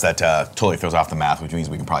 Well, of course, that totally throws off the math, which means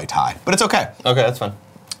we can probably tie. But it's okay. Okay, that's fine.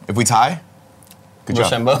 If we tie, good job.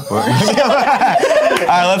 Rochambeau. All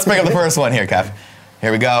right, let's pick up the first one here, Kev.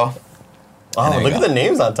 Here we go. Oh, There you look go. at the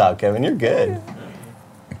names on top, Kevin. You're good.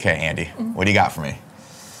 Okay, Andy, what do you got for me?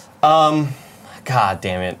 God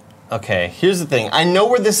damn it. Okay, here's the thing. I know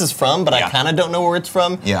where this is from, but Yeah. I kind of don't know where it's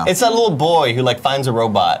from. Yeah. It's that little boy who like finds a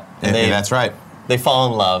robot. And Yeah, that's right. They fall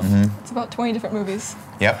in love. It's about 20 different movies.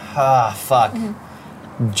 Yep. Ah, fuck.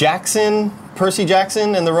 Jackson, Percy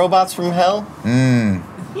Jackson, and the robots from hell.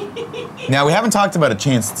 Now, we haven't talked about a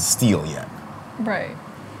chance to steal yet. Right.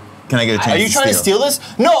 Can I get a chance Are you to trying to steal this?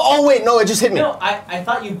 No. Oh wait, no. It just hit me. No, I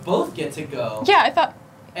thought you both get to go. Yeah, I thought.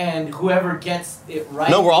 And whoever gets it right.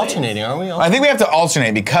 No, we're wins. alternating, aren't we? I think we have to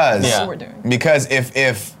alternate because Yeah. That's what we're doing. because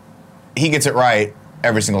if he gets it right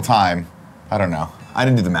every single time, I don't know. I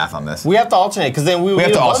didn't do the math on this. We have to alternate because then we would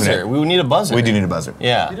have need a to buzzer. alternate. We would need a buzzer. We do need a buzzer.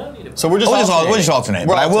 Yeah. We don't need a So we're just We'll alternating. just alternate.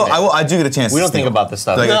 We're But alternating. I do get a chance. We to don't think steal. about this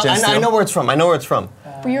stuff. Do I get a No, chance to I steal? know where it's from. I know where it's from.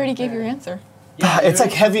 But you already gave your answer. It's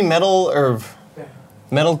like heavy metal or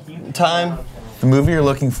metal time. The movie you're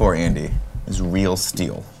looking for, Andy, is Real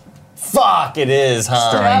Steel, Fuck, it is,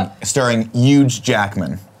 huh? starring Huge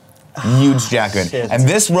Jackman. Huge Jackman. Shit. And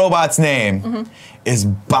this robot's name is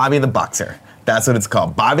Bobby the Boxer. That's what it's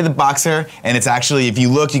called, Bobby the Boxer. And it's actually, if you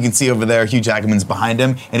look, you can see over there, Hugh Jackman's behind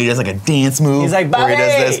him, and he does like a dance move. He's like, where he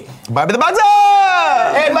does "Bobby!" this. Bobby the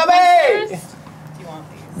Boxer! Hey, Bobby!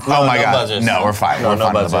 Oh my no God! buzzers. No, we're fine. No, we're no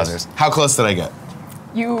fine with the buzzers. buzzers. How close did I get?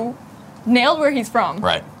 You nailed where he's from.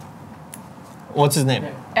 Right. What's his name?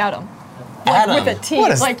 Adam. Adam. With a T.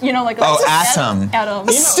 What is- like, you know, like. Oh, like- Atom. Adam.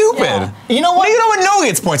 That's stupid. Yeah. You know what? No one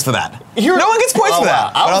gets points for that. You're- no one gets points Oh, for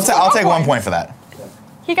wow. that. But I'll take 1 points. point for that.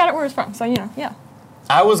 He got it where it's from, so, you know, yeah.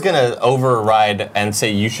 I was gonna override and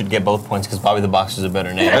say you should get both points because Bobby the Boxer's a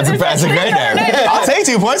better name. That's a great name. I'll take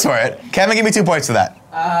 2 points for it. Kevin, give me 2 points for that.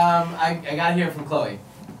 I got here from Chloe.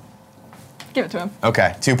 Give it to him.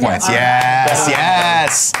 Okay, 2 points. Yeah.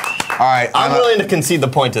 Yes. All right. I'm willing to concede the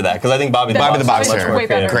point to that because I think Bobby the Bobby the Boxer is Boxer. much more Way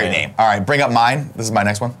better. creative Great name. All right, bring up mine. This is my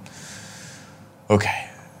next one. Okay.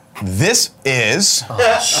 This is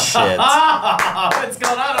Shit. What's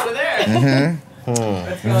going on over there?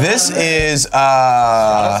 this is Shout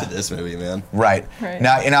out to this movie, man. right. Right.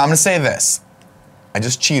 Now, I'm gonna say this. I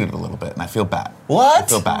just cheated a little bit, and I feel bad. What? I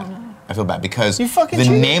feel bad. I feel bad because You fucking the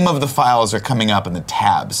cheated? name of the files are coming up in the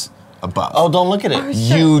tabs above. Oh, don't look at it.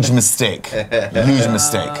 Huge mistake. Huge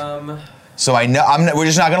mistake. So I know we're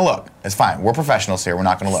just not gonna look. It's fine. We're professionals here. We're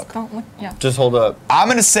not gonna look. Don't look. Yeah. Just hold up. I'm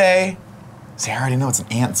gonna say. See, I already know it's an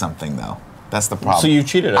Aunt something though. That's the problem. So you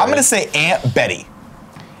cheated I'm already. gonna say Aunt Betty,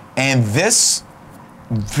 and this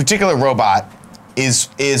particular robot is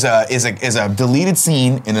a deleted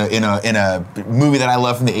scene in a movie that I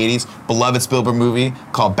love from the '80s, beloved Spielberg movie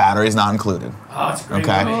called Batteries Not Included. Oh, it's a great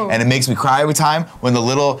Okay, movie. and it makes me cry every time when the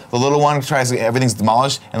little one tries to everything's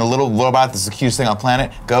demolished, and the little robot that's the cutest thing on the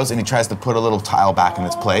planet goes and he tries to put a little tile back in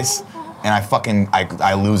its place, and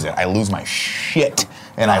I lose it. I lose my shit,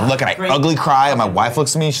 and I look and I Great. ugly cry, and my wife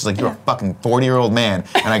looks at me. She's like, "You're a fucking 40-year-old man,"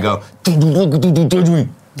 and I go,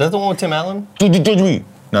 That's the one with Tim Allen? "No,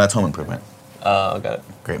 that's Home Improvement." Got it.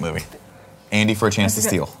 Great movie. Andy for a chance to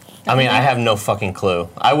That's good. steal. I mean, I have no fucking clue.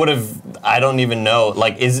 I don't even know.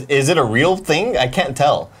 Like, is it a real thing? I can't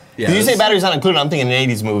tell. Yeah, Because you say this- Batteries Not Included, I'm thinking an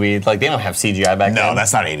 80s movie. Like, they don't have CGI back then. No,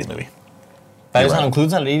 that's not an '80s movie. Batteries you're Not right.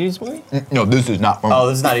 Included not an 80s movie? No, this is not. Oh,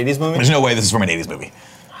 this is not an 80s movie? There's no way this is from an '80s movie,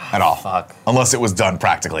 at all. Fuck. Unless it was done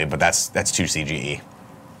practically, but that's too CGE.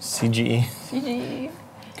 CGE. GG.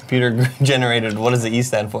 computer generated. What does the E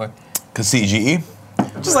stand for? Cause CGE,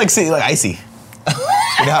 just like icy.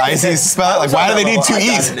 You know how icy is spelled? Like, why do they need two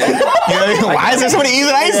E's? You know what I mean? Why is there so many E's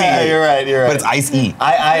in icy? Yeah, you're right. But it's ice E.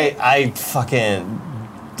 I fucking.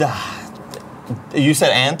 You said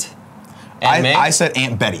Aunt? Aunt May? I said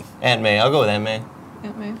Aunt Betty. Aunt May. I'll go with Aunt May.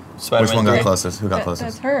 Aunt May. Spider-Man Which one got 3. closest? Who got That's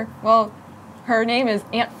closest? her. Well, her name is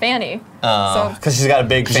Aunt Fanny. So Because she's got a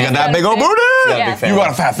big. She got fan. that big old She's got a booty. big Yeah. fan. You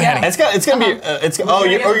got a fat fanny. Yeah. It's gonna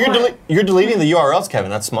be. You're deleting the URLs, Kevin.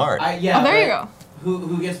 That's smart. Yeah. Oh, there you but go.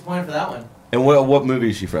 Who gets the point for that one? And what movie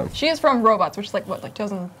is she from? She is from Robots, which is like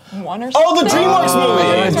 2001 or something? Oh, the DreamWorks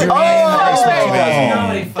movie.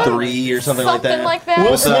 Nobody fucks. 3 or something like that. Something like that.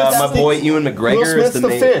 Will With Smith's my boy Ewan McGregor Will is Smith's the the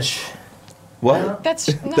main. fish. What? That's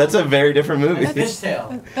no, That's a very different movie.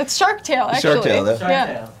 Fishtail. that's Shark Tale, actually. Shark Tale, Shark Yeah.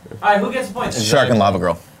 Tale. All right, who gets the points? Shark and Lava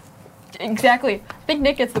Girl. Exactly. I think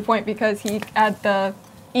Nick gets the point because he add the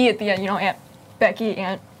E at the end. You know, Aunt Becky,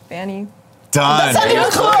 Aunt Fanny. Done.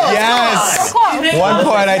 Yes. Close. 1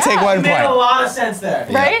 point. I take 1 It made a point. lot of sense there.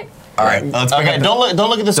 Right? All right. Let's pick Okay, up. don't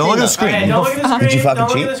look at the screen. Don't look at the though. screen. Okay, don't look at the screen. Did you fucking don't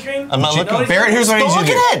cheat? look at the screen. I'm not looking. Barrett, here's what I need you Don't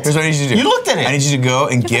to do. look at it. Here's what I need you to do. You looked at it. I need you to go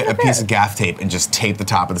and get a look at piece it. of gaff tape and just tape the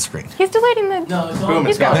top of the screen. He's deleting the. No, it's Boom, on.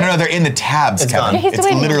 it's gone. No, they're in the tabs, It's Kevin. gone. Yeah, he's It's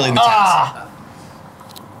deleting literally in the tabs.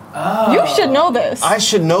 You should know this. I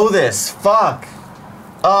should know this. Fuck.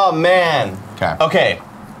 Oh man. Okay. Okay.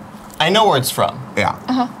 I know where it's from. Yeah.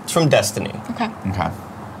 It's from Destiny. Okay. Okay.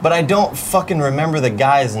 But I don't fucking remember the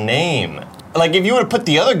guy's name. Like, if you would have put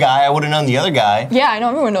the other guy, I would have known the other guy. Yeah, I know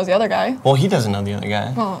everyone knows the other guy. Well, he doesn't know the other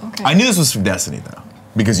guy. Oh, okay. I knew this was from Destiny though,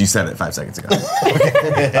 because you said it 5 seconds ago.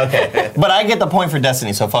 Okay. But I get the point for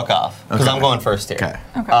Destiny, so fuck off. Because Okay. I'm going first here. Okay.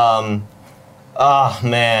 Okay. Oh,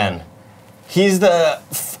 man. He's the...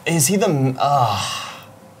 Is he the...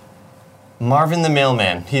 Marvin the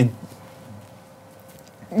Mailman.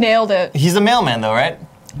 Nailed it. He's the mailman, though, right?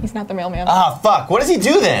 He's not the mailman. Ah, fuck. What does he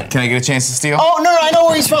do then? Can I get a chance to steal? Oh, no, I know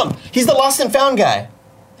where he's from. He's the lost and found guy.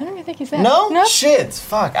 I don't even think he's that. No? No. Shit.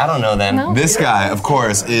 Fuck. I don't know then. No. This guy, of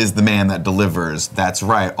course, is the man that delivers, that's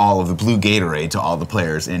right, all of the blue Gatorade to all the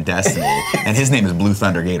players in Destiny. And his name is Blue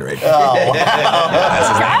Thunder Gatorade. Oh, wow. That's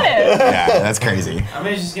his Got name. it. Yeah, that's crazy. I'm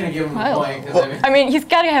just gonna give him a Wow. point because I mean, he's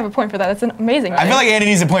got to have a point for that. That's an amazing. I feel like Andy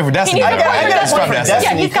needs a point for Destiny. He needs a though, point right? for It's Destiny. from Yeah,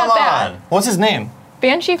 Destiny. he's got Come that. on. What's his name?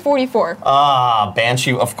 Banshee 44. Ah,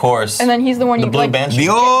 Banshee, of course. And then he's the one the you blue like. Banshee. The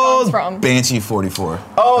guns old from. Banshee 44.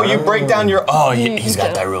 Oh, you break down your... Oh, He's he's got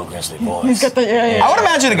got- that real grizzly voice. He's got the yeah. I would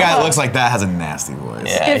imagine a guy that looks like that has a nasty voice.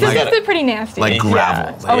 Yeah. It's Like- just pretty nasty. Like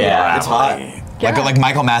gravel. Oh, yeah. It's hot. Like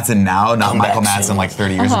Michael Madsen now, not Come Michael back Madsen soon. like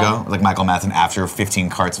 30 years Uh-huh. ago. Like Michael Madsen after 15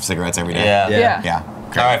 carts of cigarettes every day. Yeah. Yeah. Yeah.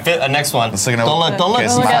 All right, next one. Let's look at- Don't look. Okay, Don't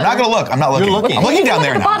so look. look I'm at not gonna look. I'm not looking. looking. I'm looking You down look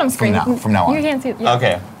there at the now. bottom screen. From now on. You can't see it. Yeah.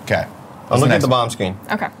 Okay. Okay. I'm looking at next the one? bomb screen.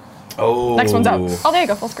 Okay. Oh. Next one's out. Oh, there you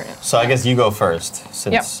go. Full screen. So I guess you go first.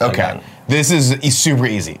 Since I Okay. got- This is super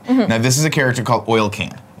easy. Now, this is a character called Oil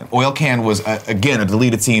Can. And Oil Can was, again, a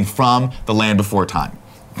deleted scene from The Land Before Time.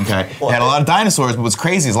 Okay? It had a lot of dinosaurs, but what's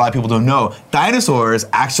crazy is a lot of people don't know dinosaurs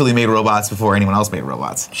actually made robots before anyone else made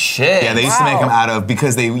robots. Shit. Yeah, they used to make them out of,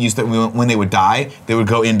 because they used to, when they would die, they would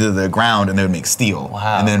go into the ground and they would make steel.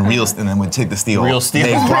 Wow. And then would take the steel. Real steel.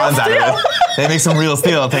 Make bronze out of it. They make some real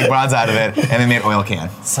steel, take bronze out of it, and they made Oil Can.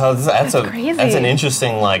 So that's crazy. That's an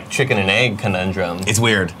interesting like chicken and egg conundrum. It's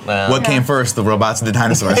weird. Wow. What came first, the robots or the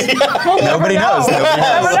dinosaurs? Nobody knows. Nobody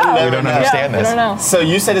knows. We don't understand We this. don't know. So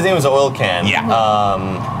you said his name was Oil Can.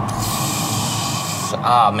 Yeah.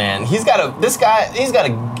 Man, he's got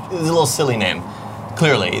a little silly name.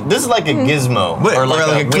 Clearly, this is like a gizmo or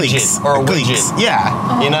like a widget or a widget.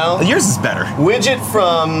 Yeah. You know, Yours is better. widget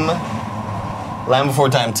from Land Before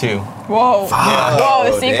Time 2. Whoa. Yeah.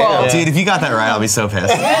 Whoa, the sequel. Yeah. Dude, if you got that right, I'll be so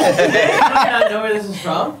pissed. I don't know where this is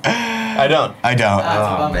from. I don't. I don't. That's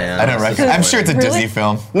a bummer. man. I don't recognize. I'm sure it's a Really? Disney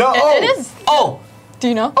film. No. It is. Oh. Do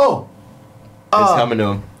you know? Oh. It's coming to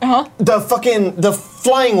him. The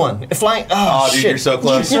flying one. Flying. Oh, Dude, shit. you're so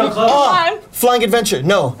close. So close. Oh, Flying Adventure.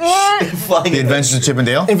 No. Flying The Adventures of Chip and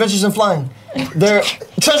Dale? Adventures in Flying. They're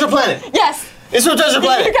Treasure Planet. Yes. It's from Treasure You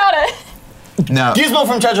Planet. got it. No. Gizmo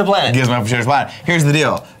from Treasure Planet. Gizmo from Treasure Planet. Here's the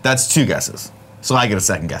deal. That's 2 guesses. So I get a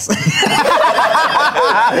second guess. Is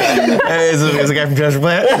a guy from Treasure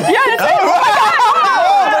Planet? Yeah, that's it.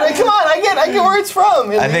 But come on, I get where it's from.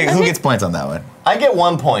 I think, who gets points on that one? I get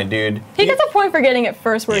 1 point, dude. He gets a point for getting it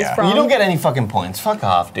first where Yeah. he's from. You don't get any fucking points. Fuck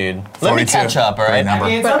off, dude. Let me 42. catch up, all right? Great number. I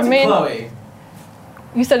mean, it's But up I to mean- Chloe.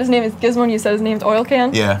 You said his name is Gizmo and you said his name's Oil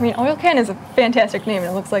Can? Yeah. I mean, Oil Can is a fantastic name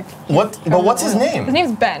and it looks like... What? But what's his name? His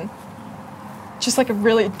name's Ben. just like a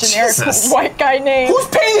really generic Jesus. white guy name. Who's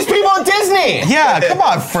paying these people on Disney? Yeah, come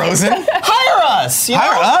on, Frozen. Hire us. You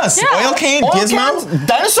Hire know? us. Yeah. Oil Cane, Oil Gizmo. cans,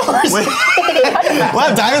 dinosaurs.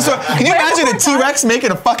 What, dinosaur? Can you imagine a T-Rex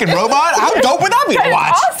making a fucking robot? How dope would that be to That's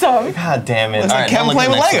watch? awesome. God damn it! It's All like right, Kevin now look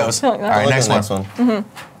playing at with the Legos. All right, All right, Look next at the one. next one.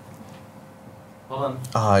 Hold on.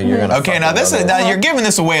 Oh, you're gonna. Okay, now this is now you're giving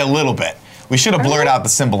this away a little bit. We should have blurred out the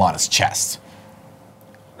symbol on his chest.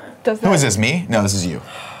 Does Who that- is this? Me? No, this is you.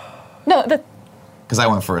 No, that. Because I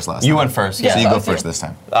went first last You time. went first. Yeah. So you that go was you. first this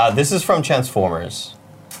time. This is from Transformers.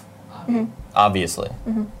 Obviously.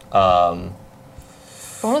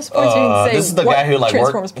 Bonus points you can say. This is the what guy who like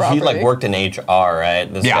Transformers worked. He like property. worked in HR, right?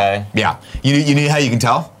 This Yeah, guy. yeah. You know how you can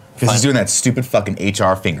tell? Because he's Fine. doing that stupid fucking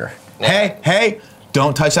HR finger. Yeah. Hey,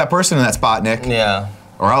 don't touch that person in that spot, Nick. Yeah.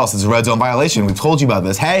 Or else it's a red zone violation. We've told you about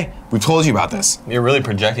this. Hey, we've told you about this. You're really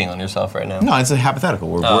projecting on yourself right now. No, it's a hypothetical.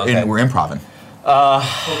 We're, Oh, okay. we're improving. Told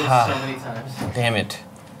us so many times. Damn it.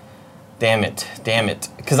 Damn it. Damn it.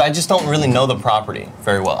 Because I just don't really know the property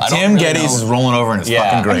very well. I don't Tim really Geddes know. is rolling over in his Yeah.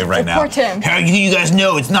 fucking grave right now. Poor Tim. How you guys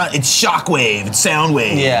know it's shockwave, it's sound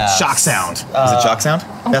wave. Yeah. Shock sound. Is it shock sound?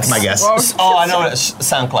 That's my guess. Gross. Oh, I know it.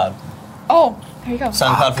 SoundCloud. Oh, there you go.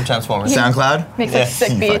 SoundCloud for Transformers. SoundCloud? Makes Yeah. like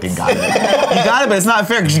sick You beats. fucking got it. You got it, but it's not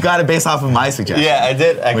fair because you got it based off of my suggestion. Yeah, I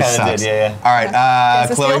did. I Which kind of sucks. did. Yeah, All right, Is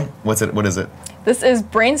this Chloe, you? what's it? What is it? This is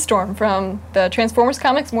Brainstorm from the Transformers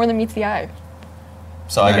comics, More Than Meets the Eye.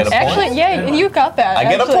 So I get a point. Actually, yeah, you got that. I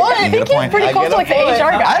get a actually. point. I You think get a point. he's pretty I close get to a like the point.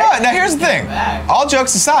 HR guy. I don't. Now here's the thing. All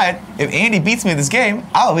jokes aside, if Andy beats me at this game,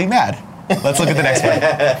 I'll be mad. Let's look at the next one.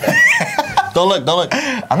 Don't look. Don't look.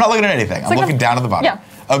 I'm not looking at anything. I'm like looking a- down at the bottom. Yeah.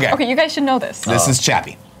 Okay. Okay, you guys should know this. This is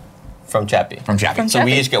Chappie From Chappie. from Chappie. From So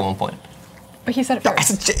we Chappie. each get 1 point. But he said it I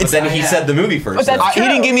first. said, But then he said the movie first. But that's he true.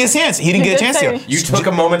 didn't give me a chance. He didn't He get a did chance say- to. You took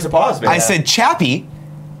a moment to pause, man. I said Chappie,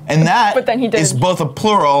 and that But then he did. is both a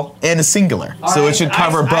plural and a singular. So Alright, it should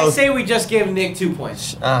cover I both. say we just gave Nick 2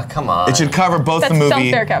 points. Ah, come on. It should cover both That the sounds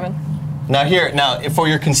movie. fair, Kevin. Now for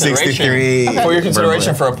your consideration. 63. For your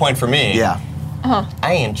consideration verbally. for a point for me. Yeah.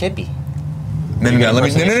 I am Chippy. No. Let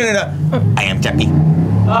me. No. I am Chappie.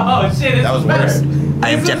 Oh shit, this That was is better. worse. I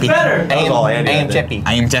am This is Chappie. better. That was all Andy. I am did. Chippy.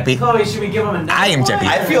 I am Chappie. Chloe, should we give him a 9? I am Chappie.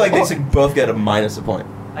 I feel like they should both get a minus a point.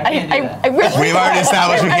 I can't do that. I wish We've already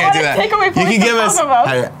established we I can't do wanna that. Take away You points can give from us. both of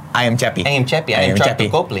us. I am Chappie. I am Chippy. I am Chappy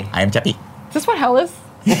Copley. I am Chappie. Is this what hell is?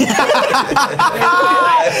 No,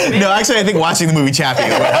 actually, I think watching the movie Chappie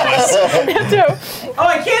is what happens. Me too. Oh,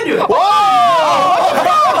 I can do it.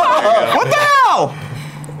 What the hell?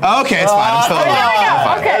 Okay, it's fine. I'm still alive. There we go.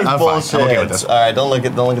 Okay. I'm fine. Bullshit. I'm okay with this. All right, don't look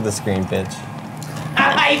at the screen, bitch.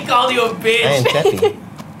 I called you a I am bitch. Chippy.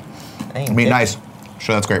 I am Be Chippy. nice.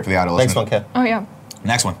 Sure, that's great for the audio Next listener. one, Kev. Oh yeah.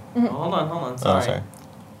 Next one. Hold on. Oh, Sorry. sorry.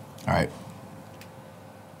 All right.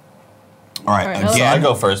 All right. All right, Again. So I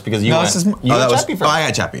go first because you No, went. this is. You Oh, went that was. Chappie Oh, first. I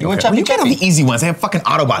had Chappie. You went Okay. Well, Chappie. you got all the easy ones. They have fucking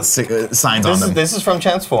Autobot signs on them. This is from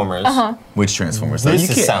Transformers. Which Transformers? This You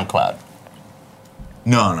is can't- SoundCloud.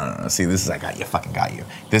 No. See, this is I fucking got you.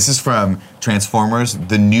 This is from Transformers: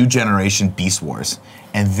 The New Generation Beast Wars,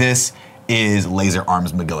 and this is Laser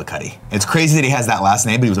Arms McGillicuddy. It's crazy that he has that last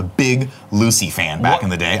name, but he was a big Lucy fan back What? in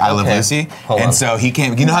the day. I Love Okay. Lucy, Hold and on. so he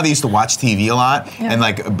came. You know how they used to watch TV a lot, Yeah. and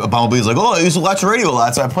like Bumblebee's like, oh, I used to watch the radio a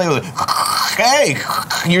lot, so I play with it. Hey,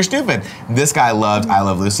 you're stupid. This guy loved I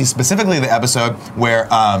Love Lucy, specifically the episode where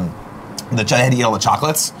I had to eat all the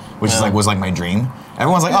chocolates, which is Yeah. was like my dream.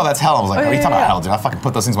 Everyone's like, oh, that's hell. I was like, Oh, what are you yeah, talking about yeah. hell, dude? I fucking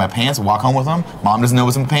put those things in my pants, walk home with them. Mom doesn't know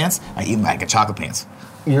what's in the pants. I eat them, I get chocolate pants.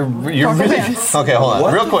 You're Chocolate really pants. okay. Hold on,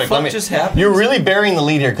 What real the quick. fuck just happened? You're really burying the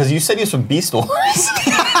lead here because you said he was from Beast Wars.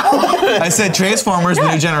 I said Transformers,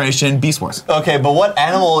 The New Generation, Beast Wars. Okay, but what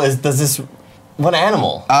animal does this? What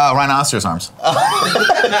animal? Rhinoceros arms.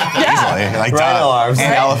 Easily. Like, Rhino arms. And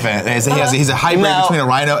Right. elephant. He's a hybrid Now- between a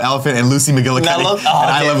rhino, elephant, and Lucy McGillicuddy. Now look, and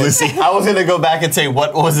I damn Love it. Lucy. I was gonna go back and say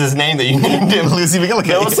what was his name that you named him. Lucy McGillicuddy.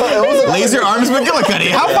 It was Laser Arms McGillicuddy.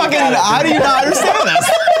 How do you not understand this?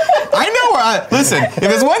 I know listen, if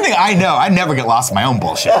there's one thing I know, I never get lost in my own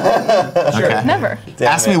bullshit. Okay? Never.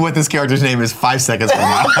 Ask me what this character's name is 5 seconds from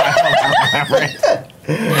now. I don't remember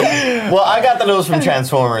it. Well, I got the nose from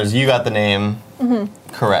Transformers. You got the name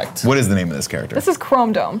correct. What is the name of this character? This is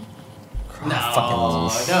Chrome Dome. No,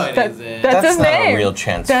 it That, isn't. that's his not a name. real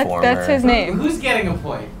Transformer. That's his name. Who's getting a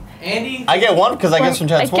point? Andy? I get one because I guess from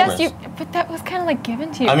Transformers. I guess you, but that was kind of like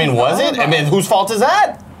given to you. I mean, was it? I mean, whose fault is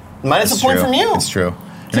that? Minus a point from you. It's true.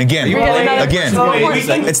 And again, We get another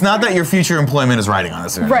it's not that your future employment is riding on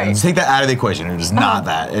this. Right. Just take that out of the equation. It is not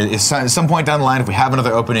that. At some point down the line, if we have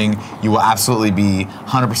another opening, you will absolutely be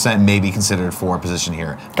 100% maybe considered for a position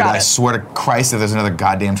here. But Got I it. swear to Christ, if there's another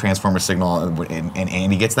goddamn Transformer signal and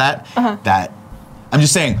Andy gets that, that I'm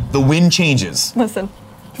just saying the wind changes. Listen.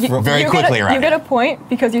 Very quickly around You get a point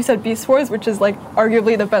because you said Beast Wars, which is like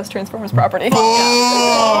arguably the best Transformers property.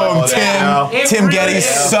 Boom! Tim Getty,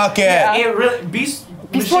 suck it. Yeah. It really Beast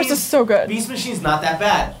Wars is so good. Beast Machine's not that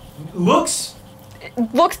bad. Looks It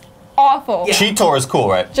looks awful. Yeah. Cheetor is cool,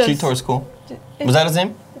 right? Just- Cheetor is cool. Was that his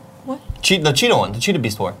name? What? The Cheetah one, the Cheetah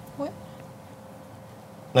Beast War. What?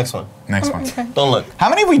 Next one. Next one. Okay. Don't look. How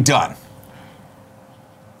many have we done?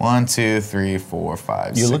 1, 2, 3, 4,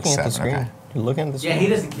 5, You're 6, looking at 7. the screen. Okay. You're looking at the screen. Yeah, he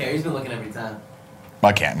doesn't care. He's been looking every time.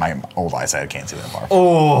 I can't. My old eyesight can't see that far.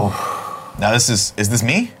 Oh. Now this is this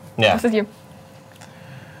me? Yeah. This is you.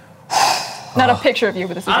 Not a picture of you,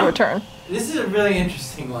 but this is your turn. This is a really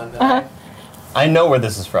interesting one. Though. I know where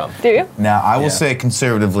this is from. Do you? Now I will say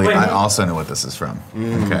conservatively, Wait, I no. also know what this is from.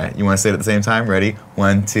 Okay. You want to say it at the same time? Ready?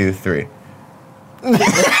 1, 2, 3.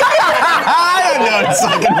 I don't know what it's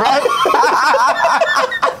fucking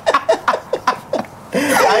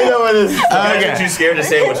I know where this is from. Okay. Too scared to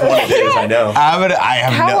say which one it is. I know. I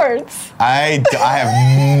have Cowards. no. I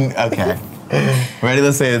have. Okay. Ready?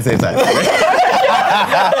 Let's say it at the same time.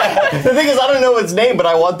 The thing is, I don't know its name, but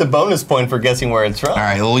I want the bonus point for guessing where it's from. All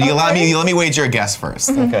right. Well, you let me wager a guess first.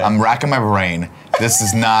 Okay. I'm racking my brain. This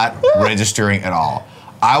is not registering at all.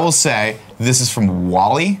 I will say this is from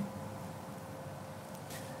Wall-E,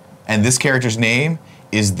 and this character's name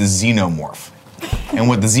is the Xenomorph. And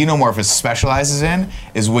what the Xenomorph specializes in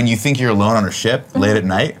is when you think you're alone on a ship late at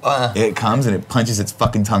night, it comes and it punches its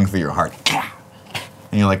fucking tongue through your heart.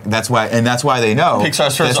 And you're like, that's why they know.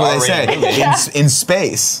 Pixar's first That's what they say. R-rated In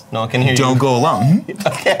space, No one can hear don't you. go alone.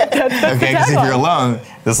 Okay, because if you're alone,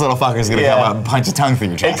 this little fucker's gonna come out and punch a tongue through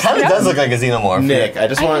your It chest. kind of does look like a xenomorph. Nick, I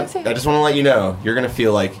just I want can see. to let you know you're gonna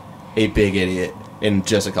feel like a big idiot in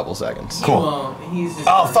just a couple seconds. Cool. Well, he's just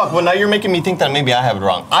Oh fuck! Well, now you're making me think that maybe I have it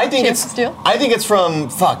wrong. I think Chip it's. Steele? I think it's from.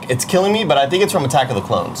 Fuck! It's killing me, but I think it's from Attack of the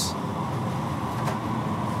Clones.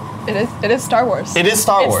 It is Star Wars. It is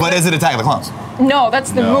Star Wars. But is it Attack of the Clones? No,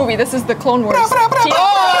 that's the movie. This is the Clone Wars.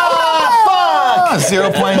 Ah,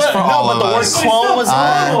 0 points for all but of the word us. clone was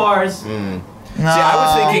Star Wars.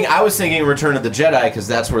 See, I was thinking Return of the Jedi because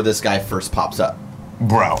that's where this guy first pops up.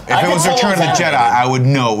 Bro, if I it was can Return of the tell Jedi, that. I would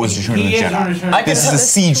know it was Return of the He is Jedi. Return of the This Jedi. is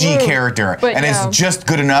a CG true. character, But, and yeah. it's just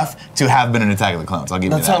good enough to have been an Attack of the Clones. I'll give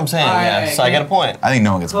That's you what that. I'm saying. Alright, Yeah. alright, So I get a point. I think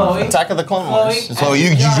no one gets points for Chloe? that. Attack of the Clone Wars. Chloe? So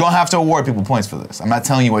you don't have to award people points for this. I'm not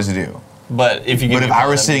telling you what to do. But if you give But me if I a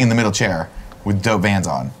were point, sitting in the middle chair with dope Vans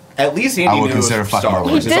on, At least Andy I would knew consider it was fucking Star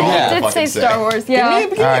with Wars. it. is all I Did fucking say say. Star Wars, Give yeah. me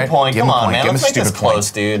a point. give Come him a on, point. man. Give him a Let's make this stupid close,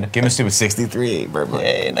 point. dude. Give him a stupid 63.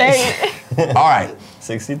 Hey, nice. Hey, All right,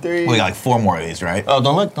 63. we got like 4 more of these, right? Oh,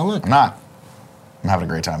 don't look. Don't look. I'm not. I'm having a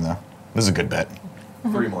great time though. This is a good bet.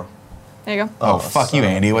 3 more. there you go. Oh, fuck you,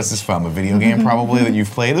 Andy. What's this from? A video game probably that you've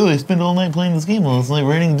played? Oh, I spent all night playing this game last night,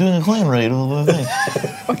 doing a clan raid with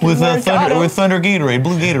Thunder Gatorade,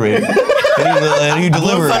 Blue Gatorade. And you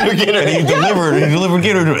delivered. Thunder Gatorade. And you delivered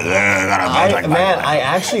Gatorade. I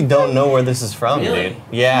actually don't know where this is from, Really? dude.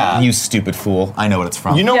 Yeah. You stupid fool. I know what it's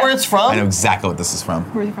from. You know Yeah. where it's from? I know exactly what this is from.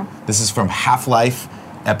 Where's he from? This is from Half-Life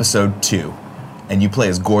Episode 2. And you play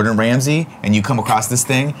as Gordon Ramsay, and you come across this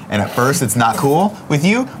thing, and at first it's not cool with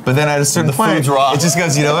you, but then at a certain The point, food's raw. it just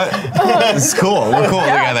goes, you know what? It's cool. We're cool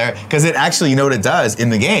together. Because it actually, you know what it does in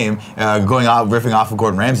the game, riffing off of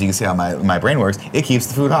Gordon Ramsay, you can see how my brain works, it keeps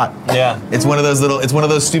the food hot. Yeah. It's one of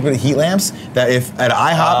those stupid heat lamps that if at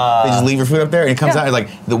IHOP, they just leave your food up there, and it comes Yeah. out, and like,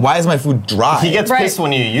 why is my food dry? He gets Right. pissed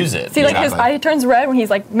when you use it. See, like his Exactly. eye turns red when he's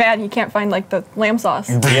like mad. He can't find like the lamb sauce.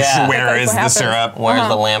 Yeah. Where That's is what the happens. syrup? Where's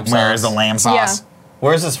the lamp sauce? Where is the lamb sauce?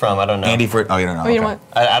 Where is this from? I don't know. Andy for you don't know. Oh, you know okay.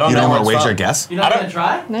 what? I don't You know don't where want to it's wager a from. guess? You're not gonna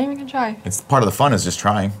try? Not even gonna try. It's part of the fun is just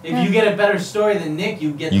trying. If you get a better story than Nick, you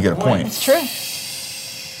get You the get a point. It's true.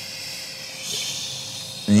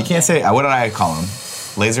 And you can't say, what did I call him?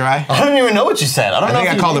 Laser Eye? I don't even know what you said. I don't I know. think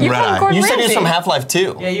if I you- called him You Red called Eye. Gordon You said he was from Ramsay. Half-Life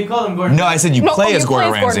 2. Yeah, you called him Gordon. No, I said you No, play oh, as you Gordon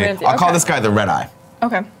play as Gordon Ramsay. Ramsay, I'll call okay. this guy the Red Eye.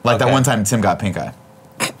 Okay. Like that Okay. one time Tim got pink eye.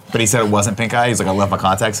 But he said it wasn't pink eye. He's like, I left my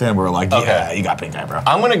contacts in. We were like, yeah, Okay. you got pink eye, bro.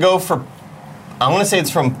 I'm gonna say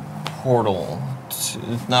it's from Portal.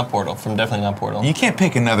 Not Portal. Definitely not Portal. You can't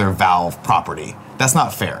pick another Valve property. That's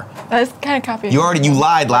not fair. That is kind of copy. You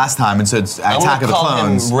lied last time and said I'm Attack gonna of the call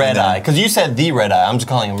Clones. him Red and then- Eye because you said the Red Eye. I'm just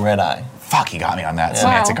calling him Red Eye. Fuck, you got me on that. Yeah.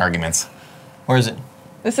 Semantic Wow. arguments. Where is it?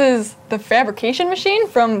 This is the fabrication machine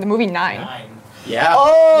from the movie 9. Yeah.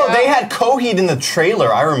 Oh, Yeah. they had Coheed in the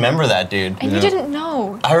trailer. I remember that, dude. And you didn't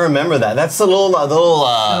know. I remember that. That's the little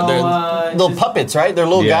little puppets, right? They're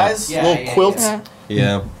little Yeah. guys, Yeah, little yeah, quilts, Yeah.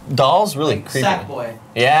 Yeah. dolls. Really creepy. Sackboy.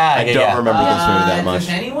 Yeah, I yeah, don't yeah. remember this movie that much. Does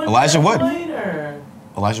anyone Elijah get a Wood. point, or-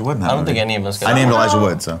 Elijah Wood in that I don't movie. think any of us got I named Somehow- Elijah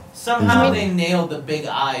Wood, so. Somehow they nailed the big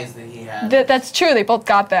eyes that he had. That's true. They both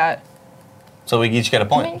got that. So we each get a I mean,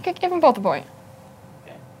 point. you could give them both a point.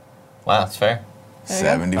 Wow, that's fair. There you go.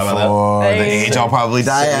 74. How The about that? age I'll probably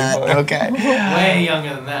die at. 74. Okay. Way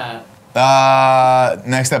younger than that.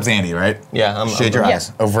 Next up's Andy, right? Yeah, I'm Shade your Yeah.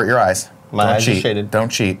 eyes. Avert your eyes. My Don't eyes are cheat. shaded. Don't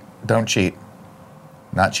cheat. Don't cheat.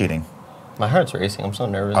 Not cheating. My heart's racing. I'm so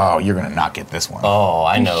nervous. Oh, you're gonna not get this one. Oh,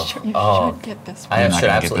 I know. You Oh, should get this I one. You're not should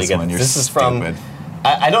gonna get absolutely this get one. this. You're This is from. stupid.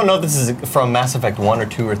 I don't know if this is from Mass Effect 1 or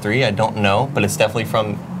 2 or 3. I don't know, but it's definitely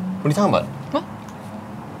from. What are you talking about? What?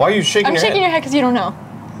 Why are you shaking I'm your shaking head? your head because you don't know.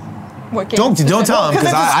 What game Don't specific- tell him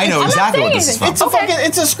because I know I'm not exactly what saying this is from. anything. It's a fucking.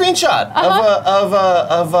 It's a screenshot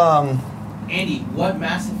of Andy, what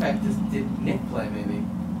Mass Effect did Nick play, maybe?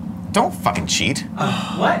 Don't fucking cheat.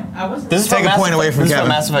 What? I wasn't. This is Take from a Mass point away Effect- from This is Kevin.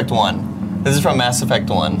 from Mass Effect 1. This is from Mass Effect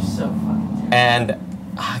 1. so fucking terrible. And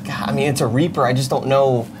God, I mean, it's a Reaper. I just don't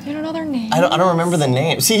know. You don't know their name. I don't remember the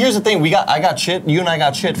name. See, here's the thing. I got shit. You and I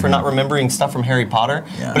got shit for not remembering stuff from Harry Potter.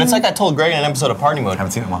 Yeah. But it's like I told Greg in an episode of Party Mode.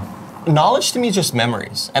 Haven't seen it in a while. Knowledge to me is just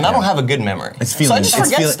memories, and I don't have a good memory. It's So feelings. I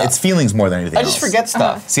just forget stuff. It's feelings more than anything I else. just forget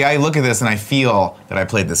stuff. See, I look at this and I feel that I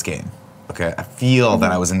played this game. Okay, I feel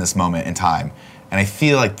that I was in this moment in time, and I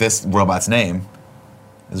feel like this robot's name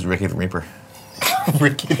is Ricky the Reaper.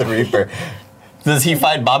 Ricky the Reaper. Does he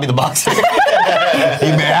fight Bobby the Boxer? He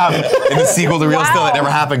may have in the sequel to Real Still. It Wow. never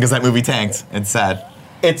happened because that movie tanked. It's sad.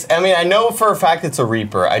 I mean, I know for a fact it's a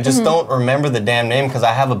Reaper. I just don't remember the damn name because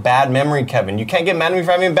I have a bad memory, Kevin. You can't get mad at me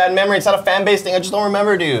for having a bad memory. It's not a fan-based thing. I just don't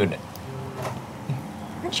remember, dude.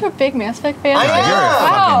 Aren't you a big Mass Effect fan? I You're am. a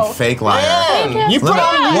Wow. fucking fake liar. Damn. You put Look,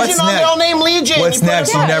 on what's Legion on next? there, I'll name Legion. What's You put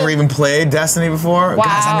next? on- You've never even played Destiny before? Wow.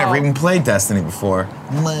 Guys, I've never even played Destiny before.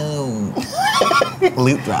 Whoa.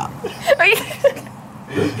 Loot drop.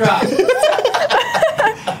 Drop.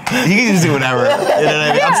 You can just do whatever. You know what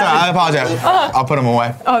I mean? I'm sorry. I apologize. I'll put them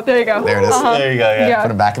away. Oh, there you go. There it is. There you go, yeah. Yeah. Put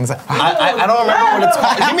them back in the side. I don't remember what it's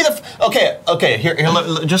called. Give me the. Okay. Here,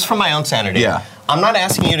 just for my own sanity. Yeah. I'm not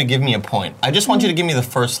asking you to give me a point. I just want you to give me the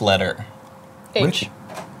first letter. H.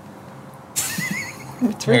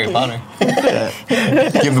 It's Harry Ricky. Potter.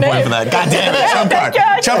 Give him the point for that. God damn it. Trump card.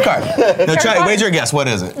 God. Trump card. No, try, wager a guess. What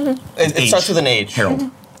is it? It starts with an H. Harold.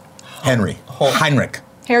 Henry. Heinrich.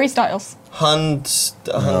 Harry Styles.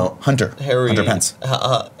 No. Hunter. Harry. Hunter Pence.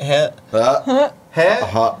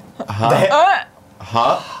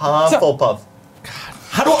 Hufflepuff.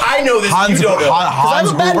 How do I know this? Hans, you don't know. 'Cause I Hans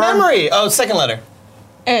have a bad Gruber? memory. Oh, second letter.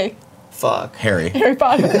 A. Fuck. Harry. Harry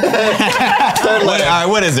Potter. Third What, letter.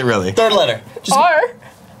 what is it really? Third letter. Just R.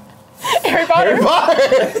 Harry Potter.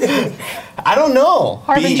 I don't know.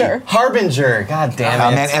 Harbinger. Harbinger. God damn Oh,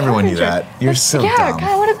 it. man, everyone knew that. You're so Yeah, dumb.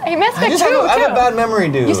 God, what is... Hey, Mass I Effect just 2, have I have a too. bad memory,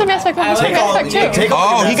 dude. You said Mass Effect 1, you said Take Mass all- Effect 2. take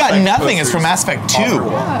Oh, he Mass got Effect nothing. It's posters. from Mass Effect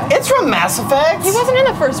 2. It's from Mass Effect. He wasn't in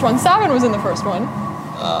the first one. Sabin was in the first one.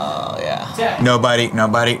 Oh, yeah. Yeah. Nobody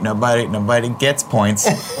gets points.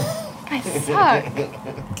 I suck.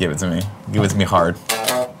 Give it to me. Give it to me hard.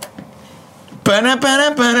 He's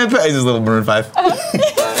a little Maroon 5.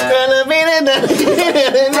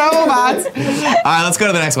 Robots. All right, let's go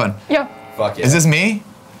to the next one. Yeah. Fuck yeah. Is this me?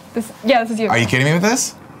 This is you. Are you kidding me with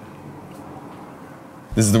this?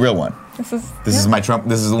 This is the real one. This is... This is my Trump.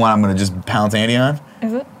 This is the one I'm gonna just pounce Andy on.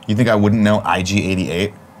 Is it? You think I wouldn't know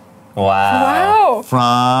IG-88 Wow. Wow.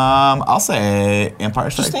 from? I'll say Empire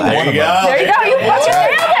Strikes name Back. one of them. There you go. You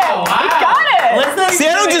understand it. You got it. See,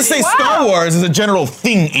 I don't just say Wow. Star Wars as a general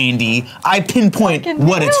thing, Andy. I pinpoint Fucking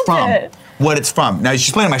what it's nailed from. it. What it's from. Now,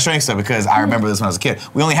 she's playing my strength stuff because I remember this when I was a kid.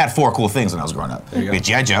 We only had 4 cool things when I was growing up. We had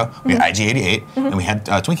G.I. Joe, we had IG-88, and we had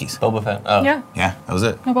Twinkies. Boba Fett. Oh. Yeah. Yeah, that was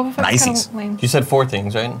it. No, Boba And Fett's kind ices. of lame. You said 4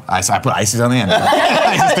 things, right? So I put ices on the end.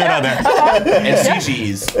 I just threw it out there. And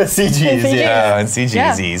CGs. CGs, CGs. yeah. And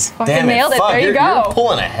CGZs. Fucking Damn it. nailed it. Fuck, There you you're go.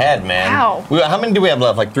 pulling ahead, man. Wow. How many do we have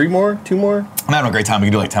left? Like 3 more? 2 more? I'm having a great time. We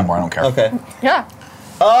can do like 10 more. I don't care. Okay. Yeah.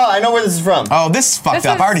 Oh, I know where this is from. Oh, this is fucked This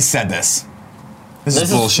up. is- I already said this. This is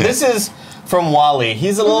bullshit. This is from Wally.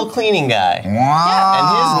 He's a little cleaning guy. wow.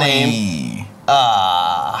 And his name-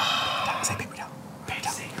 Say paper towel. Paper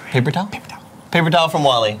towel. Paper towel? Paper towel. Paper towel from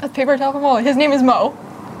Wally. That's paper towel from Wally. His name is Mo.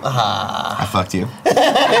 I fucked you.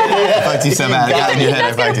 I fucked you so bad. I got in He your head. I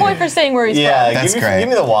does get fucked a point you. for saying where he's Yeah. from. That's give me, great. Give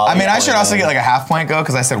me the Wally. I mean, I point, should also man. get like a half point go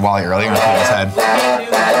because I said Wally earlier in people's head.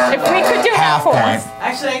 If we could do Half half points. point.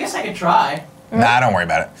 Actually, I guess I could try. Nah, don't worry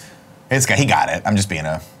about it. He got it. I'm just being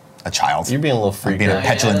a child. You're being a little I'm freaky. being a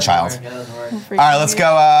petulant child. Yeah, that doesn't work. All right, let's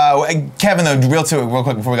go. Kevin, though, real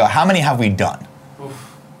quick before we go. How many have we done?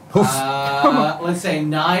 Let's say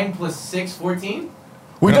 9 plus 6, 14.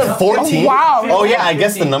 We've done 14? Wow. Oh, yeah, I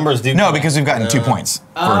guess the numbers do. No, because we've gotten 2 points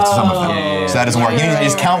for some of them. So that doesn't work. You need to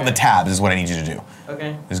just count the tabs is what I need you to do.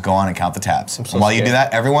 Okay. Just go on and count the tabs. so And while you do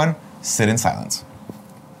scared. that, everyone, sit in silence.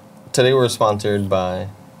 Today we're sponsored by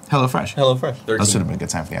HelloFresh. HelloFresh. That should have been a good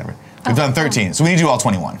time for the advert. We've done 13, so we need to do all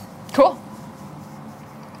 21. Cool.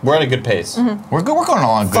 We're at a good pace. We're going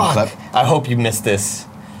along a good Fuck. clip. I hope you missed this.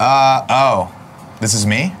 This is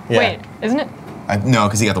me? Yeah. Wait, isn't it? No,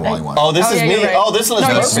 because he got the Wally one. Oh, this Oh, is yeah, me. you're right. Oh, this is No,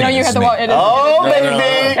 This is no, me. you This had is the me. wall. It is. Oh,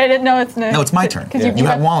 it is. baby. No, it's Nick. No, it's my turn. Because You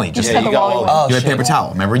had Wally. Just You had the Wally one. Oh, you had shit. paper towel.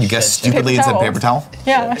 Remember? You guessed Shit. stupidly and Paper said towel. paper towel?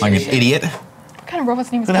 Yeah. Like an idiot. What kind of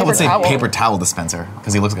robot's name is Who the hell paper would say towel? paper towel dispenser?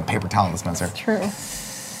 Because he looks like a paper towel dispenser. True.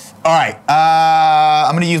 All right.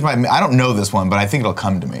 I'm going to use my. I don't know this one, but I think it'll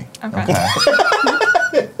come to me. Okay.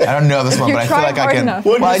 I don't know this one, You're but I feel trying like I hard can. enough.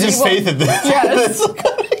 What Well, I is just faith in this? Yes.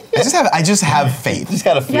 I just have faith. Just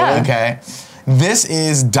got a feeling. Yeah. Okay. This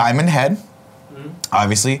is Diamond Head,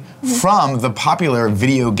 obviously, from the popular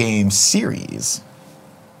video game series.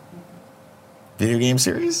 Video game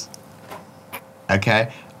series?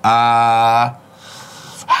 Okay.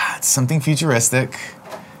 It's something futuristic.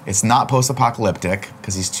 It's not post-apocalyptic,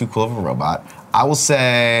 because he's too cool of a robot. I will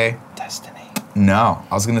say... Destiny. No.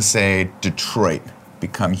 I was going to say Detroit,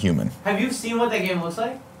 Become Human. Have you seen what that game looks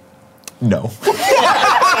like? No.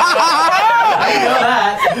 I know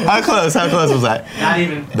that. How close was that? Not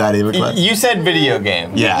even. Not even close. You said video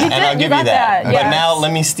game. Yeah. You And did, I'll you give got you that. that, But yes. now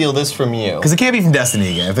let me steal this from you. Because it can't be from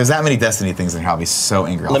Destiny again. If there's that many Destiny things in here, I'll be so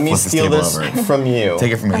angry. I'll Let me flip steal this this table over. from you.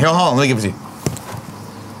 Take it from me. Here, hold on. Let me give it to you.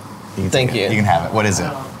 You can Thank take it. you. You can have it. What is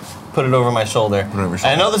it? Put it over my shoulder. Put it over your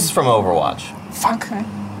shoulder. I know this is from Overwatch. Fuck. Okay.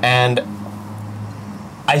 And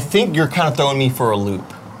I think you're kind of throwing me for a loop.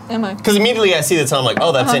 Am I? Because immediately I see this and I'm like,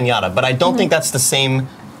 oh, that's Zenyatta. But I don't think that's the same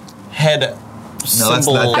head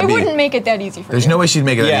symbol. not- I That'd be- wouldn't make it that easy for There's you. no way she'd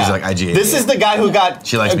make it that Yeah. easy like IGA. This is the guy who got.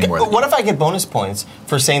 She likes me more than What you. if I get bonus points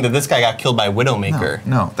for saying that this guy got killed by Widowmaker?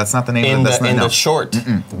 No, that's not the name In of the, that's not, in no. the short,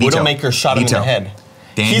 Veto. Widowmaker shot him Veto. in the head.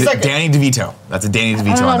 Danny, He's like Danny DeVito. That's a Danny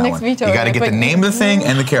DeVito know on that Nick's one. veto You got to it, get but- the name of the thing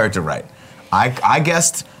and the character right. I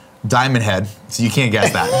guessed Diamond Head, so you can't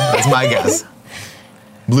guess that. That's my guess.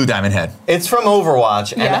 Blue Diamond Head. It's from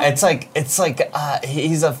Overwatch, and Yeah. it's like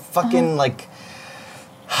he's a fucking like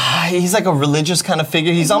he's like a religious kind of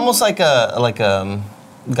figure. He's almost like a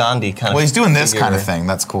Gandhi kind of. Well, he's doing this figure. kind of thing.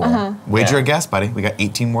 That's cool. Wager a guess, buddy. We got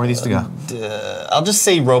 18 more of these to go. I'll just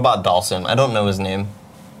say Robot Dawson. I don't know his name.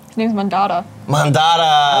 His name's Mandata. Pretty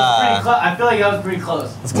Mandata. I feel like that was pretty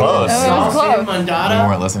close. It's close. That was Dawson close. We Mandata.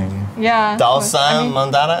 weren't listening to you. Yeah. Dawson I mean,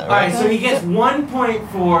 Mandata. All right, so he gets 1 point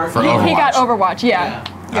for. For he got Overwatch. Overwatch, yeah.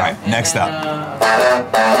 All right, And next then, up.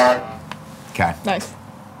 Okay. Nice.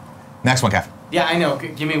 Next one, Kev. Yeah, I know.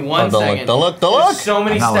 Give me one Don't look, second. don't look, don't There's look. so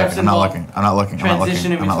many I'm not steps looking. I'm not involved. looking. I'm not looking. I'm not looking. Transitioning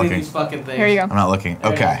I'm not between looking. these fucking things. Here you go. I'm not looking.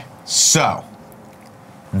 There you Okay. So,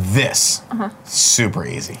 this super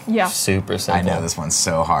easy. Yeah. Super simple. I know this one's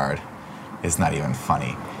so hard. It's not even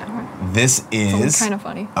funny. This It's is, kind of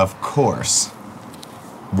funny. of course,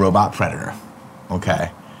 Robot Predator.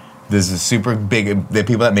 Okay. This is super big. The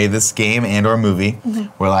people that made this game and or movie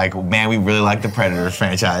were like, man, we really like the Predator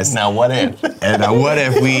franchise. Now what if? And what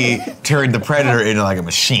if we turned the Predator into like a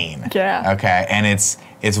machine? Yeah. Okay. And it's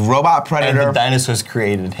Robot And Predator the dinosaurs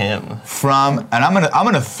created him. from, and I'm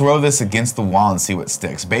gonna throw this against the wall and see what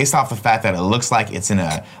sticks. Based off the fact that it looks like it's in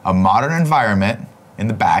a modern environment in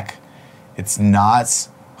the back. It's not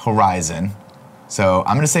Horizon. So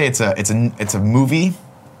I'm gonna say it's a movie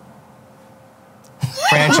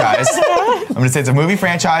franchise. I'm gonna say it's a movie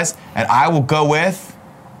franchise, and I will go with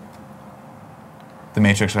The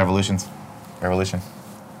Matrix Revolution.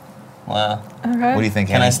 Wow. Okay. What do you think,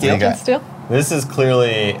 Can Annie? I What steal? do you got? Still? This is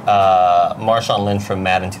clearly Marshawn Lynch from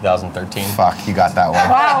Madden 2013. Fuck, you got that one.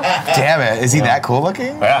 Wow. Damn it. Is he that cool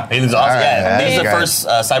looking? Yeah, he was awesome. All right, yeah, that's he's the good.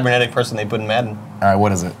 first cybernetic person they put in Madden. All right,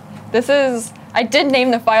 what is it? This is. I did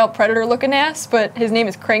name the file Predator looking ass, but his name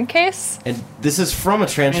is Crankcase. And this is from a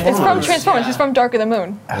Transformers. It's from Transformers. Yeah. He's from Dark of the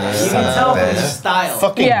Moon. You can tell from the bitch. style.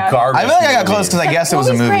 Fucking Yeah. garbage. I feel like I got close movies. because I guessed it was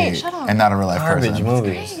a Movie's movie great, shut up. and not a real life Garbage person.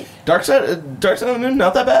 movies. Dark Side of the Moon,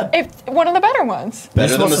 not that bad. It's one of the better ones.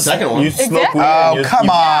 Better than the second one. You smoke Exactly. weed and Oh, you- come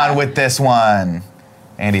you- on with this one.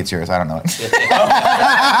 Andy, it's yours. I don't know it.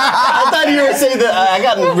 I thought you were saying that. I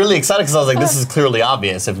got really excited because I was like, this is clearly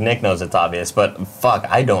obvious. If Nick knows it's obvious. But fuck,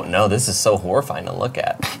 I don't know. This is so horrifying to look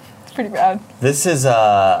at. It's pretty bad. This is,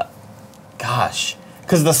 gosh.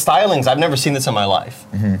 Because the stylings, I've never seen this in my life.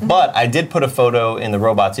 But I did put a photo in the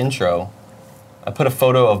Robots intro. I put a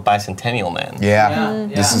photo of Bicentennial Man. Yeah.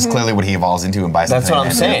 Yeah. This is clearly what he evolves into in Bicentennial. That's what I'm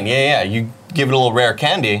Man. saying. Yeah. You give it a little rare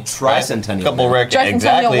candy. Tricentennial Couple Man. rare Tricentennial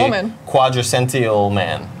exactly. woman. Quadricentennial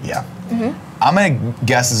Man. Yeah. I'm gonna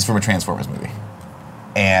guess this is from a Transformers movie,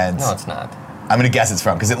 and No, it's not. I'm gonna guess it's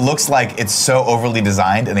from because it looks like it's so overly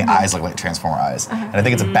designed, and the eyes look like Transformer eyes, and I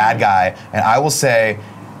think it's a bad guy. And I will say,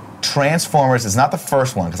 Transformers is not the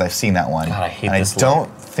first one because I've seen that one. God, I hate and this I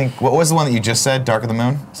don't think what was the one that you just said, Dark of the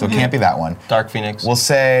Moon. So it can't be that one. Dark Phoenix. We'll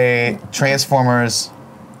say Transformers: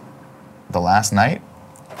 The Last Night.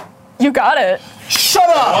 You got it. Shut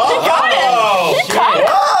up! You got it. You got it.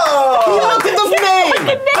 Look at the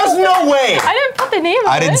name! There's no way! I didn't put the name.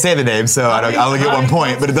 I didn't say the name, so I only get 1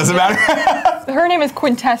 point, but it doesn't matter. Her name is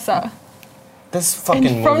Quintessa. This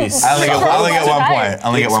fucking from- movie's... I only get 1 Right. point. I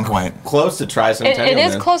only get 1 point. Close to Tricentennial. It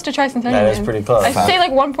is man. close to Tricentennial. That is pretty close. I'd say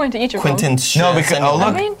like 1 point to each of Quentin them. No, because oh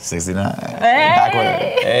I mean- look, 69. Hey. Back with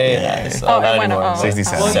it. Hey, nice. Oh, not it went anymore. up.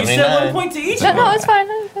 67. Well, you said 79. 1 point to each. No, it's fine.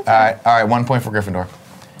 All right, 1 point for Gryffindor.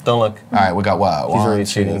 Don't look. All right, we got what? He's 1, already 2,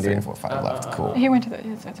 cheating, 3, dude. 4, 5 left. Cool. He went to the.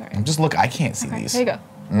 That's all right. Just look, I can't see Okay, these. there you go.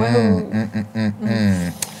 Whoa.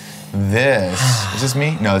 This is this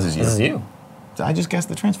me? No, this is you. This is you. I just guessed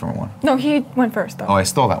the Transformer one. No, he went first though. Oh, I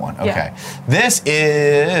stole that one. Okay. Yeah. This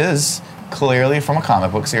is clearly from a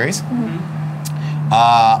comic book series.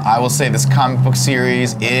 I will say this comic book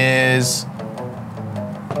series is.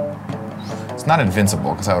 It's not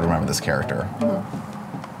Invincible because I would remember this character.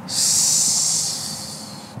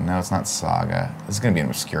 No, it's not Saga. This is going to be an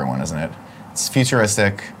obscure one, isn't it? It's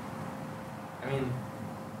futuristic. I mean,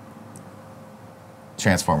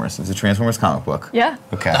 Transformers. It's a Transformers comic book. Yeah.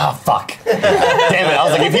 Okay. Oh, fuck. Damn it. I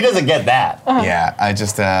was like, if he doesn't get that. Yeah, I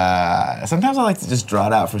just sometimes I like to just draw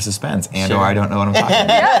it out for suspense, and or I don't know what I'm talking about.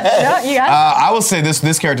 Yeah, you got I will say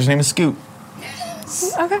this character's name is Scoot.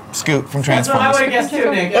 it. Okay. Scoot from that's what I Transformers. would have guessed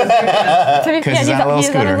too, Nick. Because he's on a little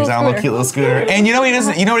scooter. He's on a little cute little scooter. And you know what he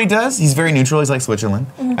does? You know what he does? He's very neutral. He's like Switzerland.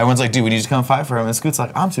 Everyone's like, dude, we need to come fight for him. And Scoot's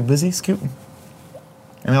like, I'm too busy scooting.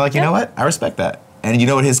 And they're like, you know what? I respect that. And you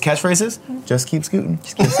know what his catchphase is? Just keep scooting.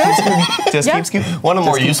 Just keep scooting. Just Yeah. keep scooting. One of the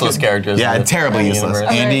more Just keep useless scooting. characters. Yeah, in the terribly useless.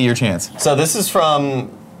 universe. Andy, your chance. So this is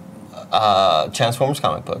from Transformers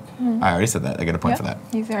comic book. I already said that. I get a point for that.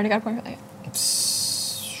 He's already got a point for that.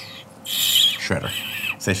 Shredder.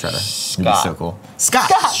 Say Shredder. You'd be Scott. so cool. Scott.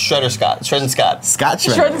 Shredder Scott. Shreddin' Scott. Scott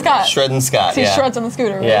Shredder. Shred Scott. Shreddin' Scott. So he yeah. shreds on the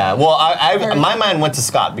scooter. Right? Yeah, well, my mind went to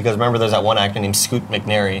Scott because remember there's that one actor named Scoot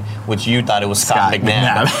McNairy, which you thought it was Scott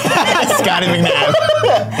McNabb. Scotty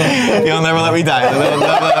McNabb. You'll never let me die. Let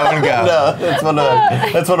that one go.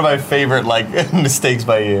 No, that's one of my favorite like mistakes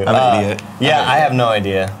by you. I'm an idiot. Yeah, I have no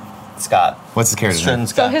idea. Scott. What's the character's name? Shreddin'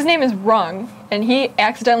 So Scott. his name is Rung, and he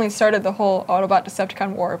accidentally started the whole Autobot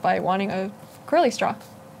Decepticon war by wanting a curly straw.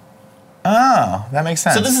 Oh, that makes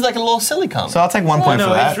sense. So this is like a little silly comic. So I'll take 1 point no,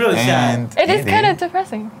 for that. it's really sad. And It is Andy. kind of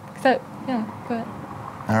depressing. Except, yeah, but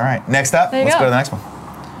All right. Next up, There you let's go. go to the next one.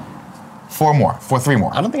 3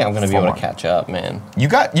 more. I don't think I'm going to be Four able more. to catch up, man.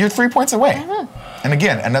 You're 3 points away. And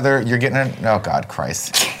again, you're getting oh God,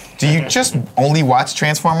 Christ. Do you just only watch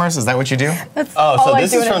Transformers? Is that what you do? that's Oh, all so I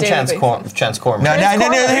this do is on a from daily basis. Transformers. No,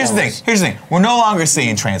 Transformers. here's the thing. We're no longer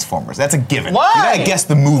saying Transformers. That's a given. Why? You gotta guess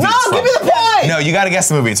the movie No, it's from. give me the point! No, you gotta guess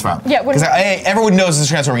the movie it's from. Yeah, what Because is- everyone knows it's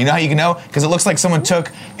a Transformer. You know how you can know? Because it looks like someone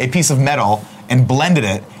took a piece of metal and blended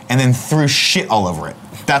it and then threw shit all over it.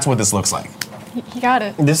 That's what this looks like. You got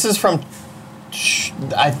it. This is from.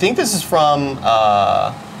 I think this is from.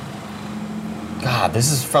 God,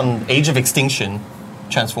 this is from Age of Extinction.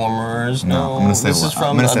 Transformers. No, I'm gonna say This what- is I'm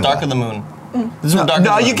from gonna say Dark what. of the Moon. This is from Dark of the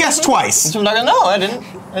No, Moon. you guessed This twice. is from Dark. No, I didn't.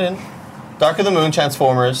 Dark of the Moon,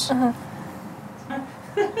 Transformers.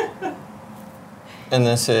 And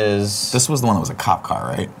this is. This was the one that was a cop car,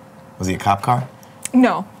 right? Was he a cop car?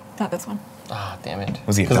 No, not this one. Ah, damn it.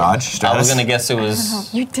 Was he a 'Cause Dodge I was Stratus? gonna guess it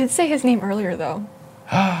was. You did say his name earlier, though.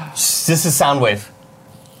 This is Soundwave.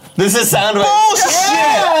 This is Soundwave.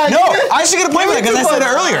 Bullshit! No, I should get a point for that because I said it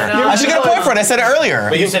earlier. No, I should get a point for it. I said it earlier.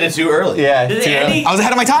 But you said it too early. Yeah. Did too. Andy? I was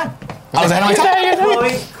ahead of my time.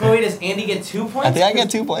 Chloe, does Andy get 2 points? I think I get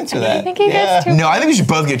 2 points for that. I think he gets 2 No, I think we should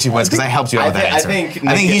both get 2 points because I helped you out with that answer. I think I think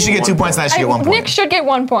Nick he should get gets 2 1 points and I should get 1 Nick point. should get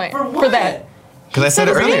 1 point For for what? that. Because I said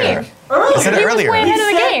it his earlier. name. I said it He was earlier. way ahead of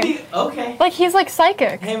the Said game. Okay. Like, he's like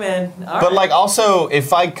psychic. Hey, man. All But right. like also,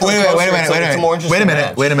 if I come Wait a closer, minute. it's a more interesting Wait a minute.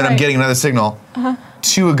 match. Wait a minute. I'm Right. getting another signal.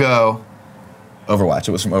 2 ago, Overwatch.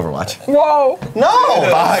 It was from Overwatch. Whoa. No,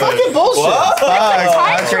 fucking bullshit.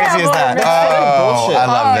 How crazy is that? Oh, bullshit. I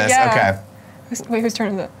love Oh, this. yeah. Okay. Wait, whose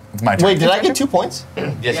turn is it? It's my turn. Wait, did I get 2 points?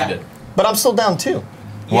 Yes, Yeah. you did. But I'm still down 2.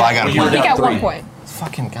 Well, I got a you were point. He down got 1 3. point.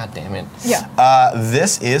 Fucking goddamn it. Yeah.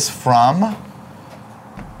 This is from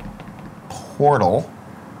Portal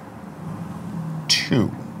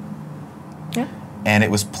 2. Yeah. And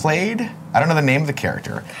it was played, I don't know the name of the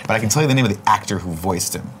character, but I can tell you the name of the actor who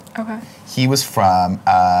voiced him. Okay. He was from.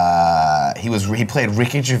 He played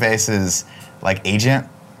Ricky Gervais's like agent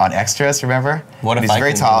on Extras. Remember? What and if he's I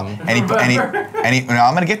very can- tall, and he. No,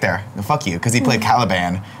 I'm gonna get there. Fuck you, because he played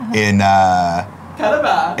Caliban in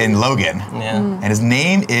Logan. Yeah. And his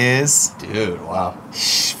name is. Dude, wow.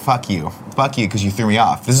 Fuck you, because you threw me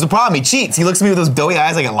off. This is the problem. He cheats. He looks at me with those doughy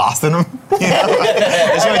eyes. I get lost in him. You know?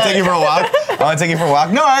 Just want to take you for a walk. I want to take you for a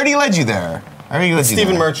walk. No, I already led you there.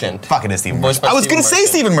 Stephen Merchant. Fuck, it is Stephen Voiced Merchant. by I was gonna Stephen say Merchant.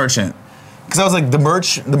 Stephen Merchant. Because I was like the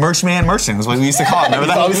merchant is what we used to call him. Remember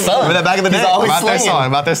He's that? always selling. Remember that back in the day? He's always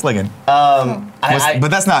About their slinging. But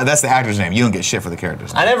that's the actor's name. You don't get shit for the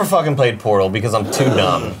character's name. I never fucking played Portal because I'm too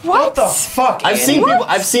dumb. What the fuck? I've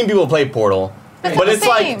seen people play Portal, That's but not it's the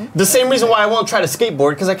like same. the same reason why I won't try to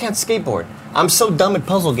skateboard because I can't skateboard. I'm so dumb at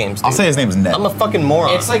puzzle games. Dude. I'll say his name's Ned. I'm a fucking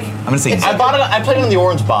moron. It's like I'm gonna say I bought it. I played it in the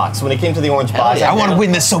orange box when it came to the orange box. I want to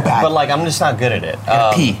win this so bad. But like I'm just not good at it.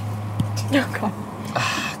 P. Oh,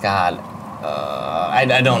 God. God.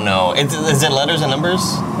 I don't know. Is it letters and numbers?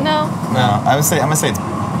 No. No, I'm gonna say it's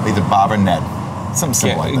either Bob or Ned. Something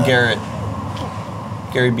simple like that.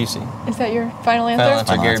 Gary Busey. Is that your final answer? Final answer,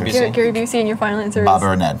 Final Gary answer. Busey. Gary Busey, and your final answer Bob is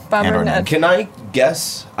or Ned. Bob And or or Ned. Ned. Can I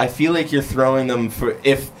guess? I feel like you're throwing them for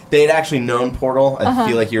if they'd actually known Portal. I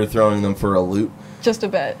feel like you're throwing them for a loop Just a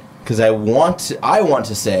bit. because I want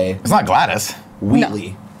to say It's not Gladys.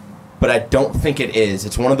 Wheatley, but I don't think it is.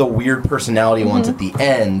 It's one of the weird personality ones at the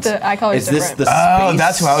end. The eye color's Is this different. the space? Oh,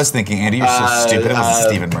 that's who I was thinking. Andy, you're so stupid. It was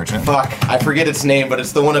Stephen Merchant. Fuck, I forget its name, but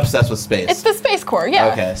it's the one obsessed with space. It's the Space Corps, yeah.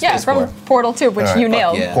 Okay, yeah, Space from Corps. Portal 2, which All right, you fuck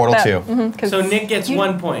nailed. yeah. Portal That- 2. 'cause So Nick gets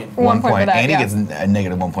 1 point. one point for that, Andy yeah. gets a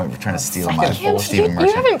negative 1 point for trying to steal my Cam, Stephen you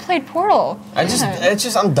Merchant. haven't played Portal. I'm Do you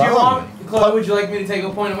dumb. want, Chloe, would you like me to take a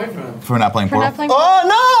point away from him? For not playing For Portal. not playing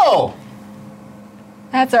Portal? Oh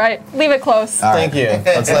That's all right. Leave it close. All right. Thank you.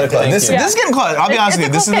 Let's let it go. This Yeah. is getting close. I'll be honest with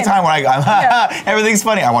you. It's a This is the close time when I'm Yeah. everything's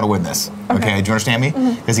funny. I want to win this. Okay, do you understand me?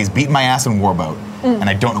 Because he's beating my ass in Warboat, and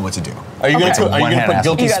I don't know what to do. Are you Okay. gonna put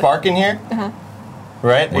Guilty You got it. Spark in here?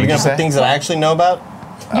 Right? Are did you you gonna say? put things that I actually know about?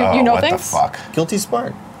 You know what things? the fuck? Guilty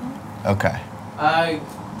Spark. Okay.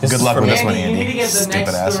 This Good is luck for with me. this one, Andy, you Andy. need to get the Stupid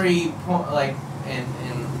next ass. 3 and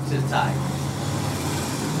to tie.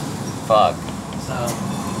 Fuck.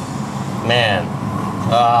 So Man.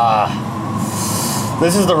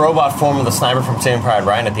 This is the robot form of the sniper from Saving Private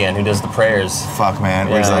Ryan at the end who does the prayers. Fuck, man.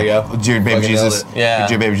 Yeah. Where's There like, you go. Dear baby Fucking Jesus. nailed it. Yeah.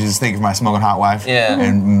 Dear baby Jesus, thank you for my smoking hot wife. Yeah.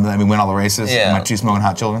 And let me win all the races. Yeah. And my 2 smoking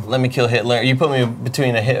hot children. Let me kill Hitler. You put me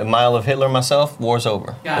between a mile of Hitler and myself, war's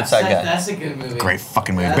over. God, it's that guy. that's a good movie. Great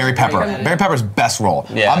fucking movie. That's Barry a great Pepper. movie. Barry Pepper's best role.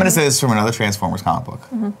 Yeah. I'm going to say this from another Transformers comic book.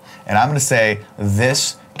 And I'm going to say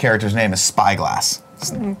this character's name is Spyglass.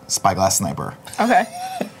 Spyglass Sniper. Okay.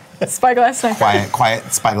 Spyglass Sniper.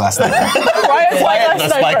 Quiet Spyglass Sniper. Quiet Spyglass the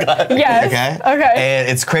Sniper. Spyglass. Yes. Okay? Okay. And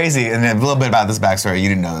it's crazy. And a little bit about this backstory. You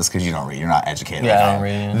didn't know this because you don't read. You're not educated. Yeah, I okay? don't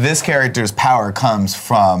read, yeah. This character's power comes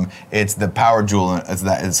from, it's the power jewel,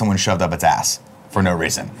 it's someone shoved up its ass for no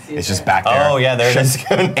reason. It's just back there. Oh, yeah, there it is.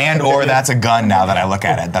 And or that's a gun now that I look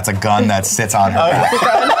at it. That's a gun that sits on her back.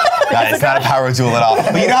 It's not a power tool at all.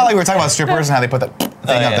 But you know how like we were talking about strippers and how they put that thing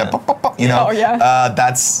up yeah. there, pop, pop, pop, you know? Oh, yeah.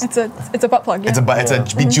 That's It's a butt plug. Yeah. it's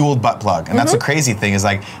a bejeweled butt plug, and that's the crazy thing is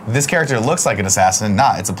like this character looks like an assassin,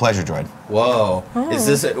 it's a pleasure droid. Whoa. Is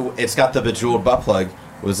this? It's got the bejeweled butt plug.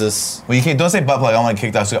 Was this? Well, you can't, don't say butt plug. I want to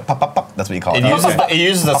kick that. So pop, pop, pop. That's what you call it. It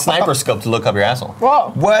uses a sniper scope to look up your asshole.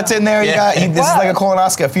 Whoa. What's in there? You Yeah. got. This is like a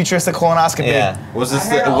colonoscopy, a futuristic colonoscopy. Yeah. Was this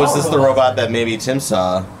I heard all was this of the them. robot that maybe Tim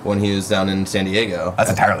saw when he was down in San Diego?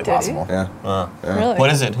 That's entirely Did he? possible. Yeah. Really?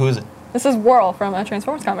 What is it? Who is it? This is Whirl from a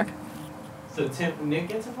Transformers comic. So Nick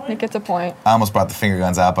gets a point? Nick gets a point. I almost brought the finger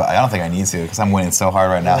guns out, but I don't think I need to because I'm winning so hard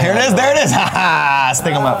right now. Here it is. There it is. Ha ha!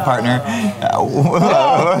 Stick 'em up, partner.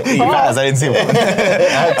 You guys, I didn't see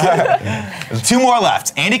it. There's 2 more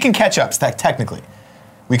left. Andy can catch up. Technically,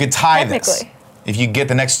 we could tie this. Technically. If you get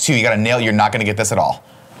the next 2, you got to nail. You're not going to get this at all.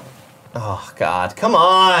 Oh, God. Come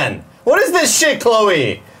on. What is this shit,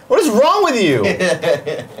 Chloe? What is wrong with you?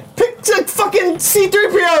 Pick a fucking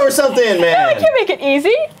C-3PO or something, I man. can make it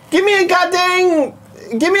easy. Give me a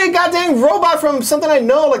goddamn robot from something I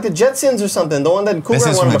know, like the Jetsons or something. The one that Cougar This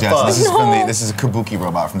is from wanted the to fuck. Jetsons. This is a Kabuki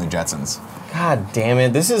robot from the Jetsons. God damn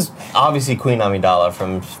it. This is obviously Queen Amidala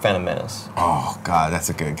from Phantom Menace. Oh God, that's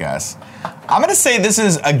a good guess. I'm gonna say this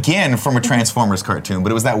is again from a Transformers cartoon,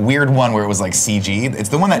 but it was that weird one where it was like CG. It's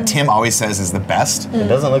the one that Tim always says is the best, It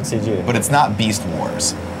doesn't look CG. but it's not Beast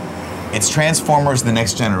Wars. It's Transformers: The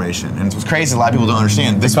Next Generation, and what's crazy, a lot of people don't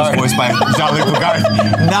understand. This was voiced by Jean-Luc Picard,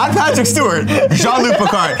 not Patrick Stewart. Jean-Luc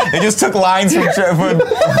Picard. They just took lines from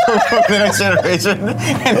The Next Generation,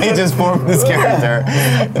 and they just formed this character.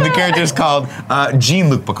 And the character is called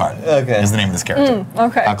Jean-Luc Picard. Okay, is the name of this character.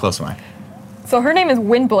 Okay. How close am I? So her name is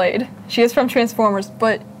Windblade. She is from Transformers,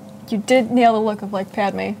 but you did nail the look of like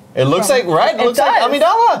Padme. It looks like, right? It looks like does.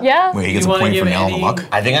 Amidala. Yeah. Wait, he gets a You wanna point for give nailing the any- look?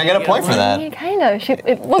 I think I get a point for that. Yeah, kind of.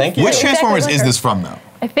 It looks Thank you. Which exactly Transformers like is her. this from, though?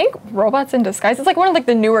 I think Robots in Disguise. It's like one of like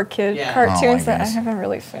the newer kid Yeah. cartoons Oh, my that I goodness. haven't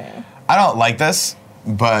really seen. I don't like this,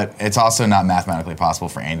 but it's also not mathematically possible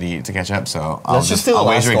for Andy to catch up, so Let's just do the I'll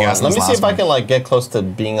last wager a one. guess on Let this me see last if I one. can like get close to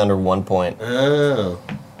being under 1 point. Oh.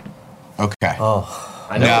 Okay.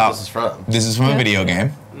 I know Now- what this is from. This is from a video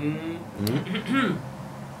game.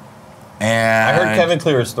 And I heard Kevin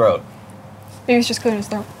clear his throat. Maybe he's just clearing his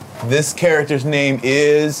throat. this character's name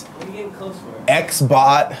is What are you getting close for?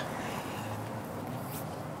 Xbot.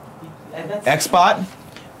 Xbot.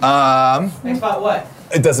 Xbot what?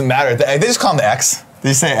 It doesn't matter. They just call him the X. They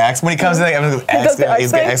just say X. When he comes in, everyone goes X. does the X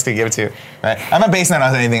He's thing? X to give it to you. Right? I'm not basing that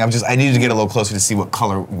on anything. I needed to get a little closer to see what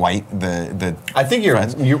color white the. I think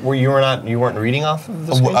you weren't reading off of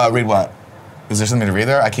the screen? Read what? Is there something to read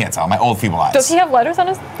there? I can't tell. My old feeble eyes. Does he have letters on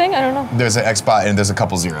his thing? I don't know. There's an Xbot and there's a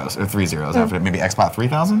couple zeros or 3 zeros after it. Maybe Xbot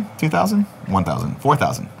 3000, 2000, 1000,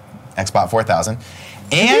 4000. Xbot 4000. And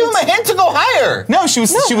Give him a hint to go higher. no, she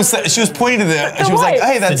was pointing to the. She was like, light.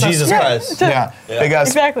 "Hey, that's To Jesus Christ. Yeah, big us.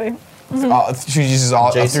 Exactly. She uses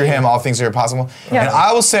all JC. through him. All things are possible. Yeah. And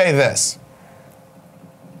I will say this: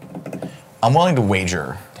 I'm willing to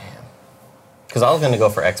wager. Because I was going to go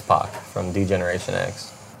for X-Pac from D-Generation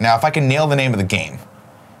X. Now, if I can nail the name of the game,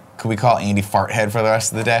 could we call Andy Farthead for the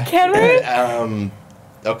rest of the day? Can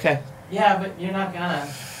we? Okay. Yeah, but you're not gonna.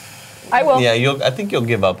 I will. Yeah, I think you'll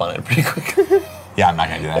give up on it pretty quick. Yeah, I'm not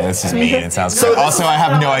gonna do that. This is mean. It sounds good. Also, I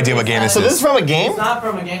have no idea what game this So this is is. from a game? It's not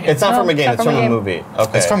from a game. It's not No, from a game, it's it's not from a from a movie.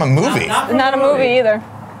 Okay. It's from a movie. from Not a movie either.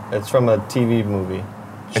 It's from a TV movie.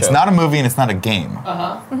 It's show. not a movie and it's not a game.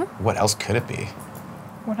 Uh-huh. What else could it be?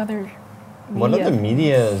 What other? What media? other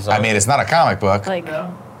media is I mean, it's not a comic book. Like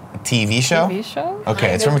No. A TV show? TV show?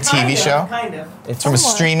 Okay, it's from a TV show. Kind of. It's from a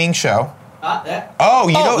Somewhat. streaming show. That. Oh,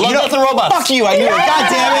 you know, Love, Death and Robots. Fuck you! I knew it. God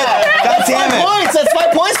damn it! God damn it! Points! That's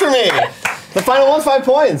 5 points for me! The final one, 5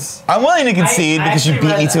 points. I'm willing to concede I because you actually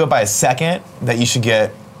beat read me to that. it by a second that you should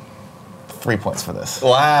get 3 points for this.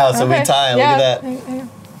 Wow, so we Okay. tie. Yeah. Look at that.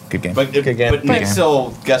 Good game. But, Good game. but Nick still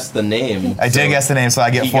guessed the name. I did guess the name, so I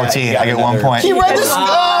get He got- 14. he got I get 1 another- point. He read this.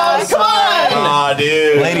 Oh, Come on! Aw,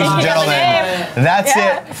 dude. Ladies and He got the gentlemen, that's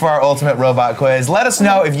Yeah. it for our ultimate robot quiz. Let us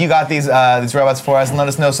know if you got these robots for us, and let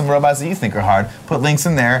us know some robots that you think are hard. Put links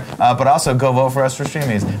in there, but also go vote for us for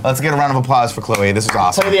Streamies. Let's get a round of applause for Chloe. This is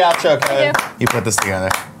awesome. Play the outro, Kevin. Thank You put this together.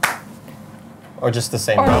 Or just the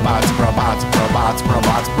same. Or- Robots, robots, robots,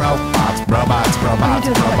 robots, robots, robots, robots,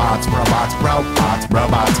 robots, robots, robots, robots,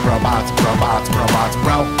 robots, robots, robots,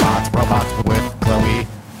 robots, robots with Chloe.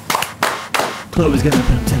 Chloe's gonna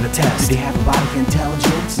put him to the test. Do they have robotic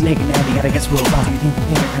intelligence? Nick and Andy, I guess we're about. Do you think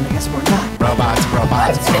they're gonna guess we're not? Robots,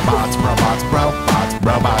 robots, robots, robots, robots,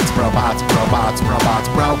 robots, robots, robots, robots,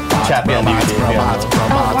 robots, Champion robots, DVD, robots, yeah.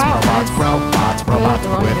 robots, wow, robots, nice. robots, Really robots the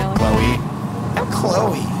wrong with feeling. Chloe. I'm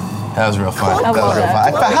Chloe. That was real fun. I That was love real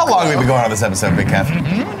that. fun. How long have we been going on this episode, Big Kev?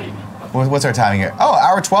 What's our timing here? Oh,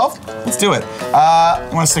 hour 12? Let's do it.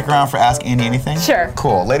 Want to stick around for Ask Andy Anything? Sure.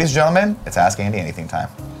 Cool. Ladies and gentlemen, it's Ask Andy Anything time.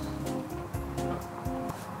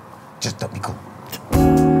 Just don't be cool.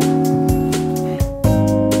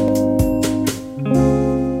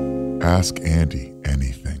 Ask Andy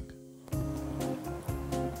anything.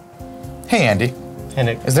 Hey, Andy. And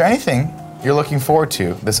it, Is there anything you're looking forward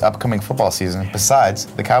to this upcoming football season besides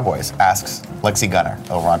the Cowboys? Asks Lexi Gunner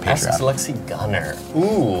over on asks Patreon. Lexi Gunner.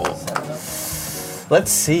 Ooh.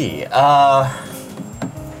 Let's see.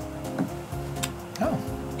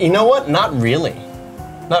 You know what? Not really.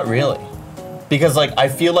 Not really. Because like I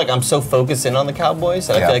feel like I'm so focused in on the Cowboys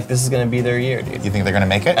that I Yeah. feel like this is gonna be their year, dude. You think they're going to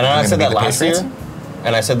make it? And I They're said gonna that beat the last Patriots? year,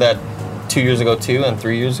 and I said that 2 years ago too, and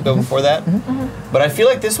 3 years ago before that. But I feel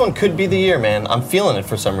like this one could be the year, man. I'm feeling it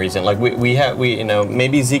for some reason. Like we you know,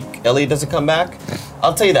 maybe Zeke Elliott doesn't come back.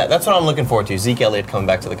 I'll tell you that. That's what I'm looking forward to. Zeke Elliott coming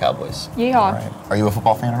back to the Cowboys. Yeehaw. Right. Are you a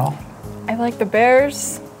football fan at all? I like the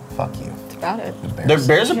Bears. Fuck you. That's about it. The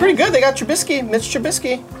Bears are pretty good. They got Trubisky, Mitch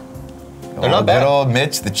Trubisky. They're not bad. Good old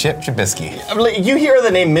Mitch, the Chip Trubisky. I mean, like, you hear the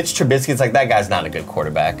name Mitch Trubisky, it's like that guy's not a good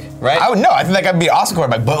quarterback, right? I would know. I think that guy would be an awesome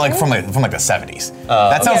quarterback, but like from the 70s.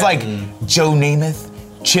 That sounds Okay. like Joe Namath,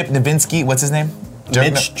 Chip Novinsky. What's his name?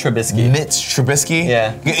 Mitch Trubisky. Mitch Trubisky?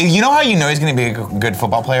 Yeah. You know how you know he's going to be a good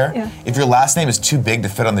football player? Yeah. If your last name is too big to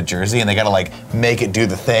fit on the jersey and they got to like make it do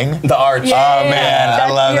the thing. The arch. Oh man, I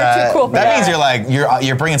love you're that. too cool for That that. means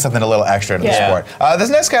you're bringing something a little extra to the Yeah. sport. This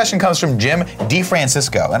next question comes from Jim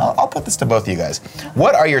DeFrancisco, and I'll put this to both of you guys.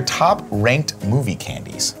 What are your top ranked movie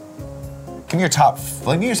candies? Give me your top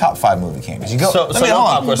 5 movie candies. You go. So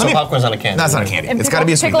popcorn's not a candy. That's not a candy. And it's got to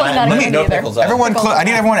be a sweet. pickle's not a Let me- candy no either. pickles. Everyone, I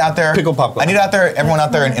need everyone out there. Pickle popcorn. I need everyone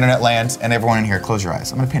out there in internet land, and everyone in here, close your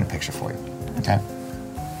eyes. I'm gonna paint a picture for you. Okay.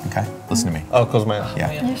 Okay. Listen to me. Oh, close my eyes.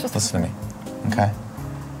 Yeah. You're just- Listen to me. Okay.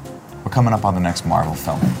 We're coming up on the next Marvel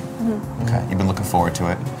film. Okay. You've been looking forward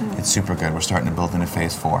to it. It's super good. We're starting to build into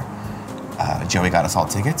Phase 4. Joey got us all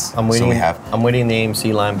tickets. I'm waiting. So we have. I'm waiting in the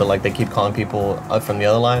AMC line, but like they keep calling people up from the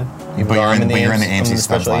other line. Even But though I'm you're in the I'm AMC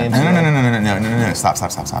stop special line. AMC No.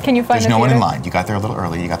 Stop. Can you find There's a no one in theater? line. You got there a little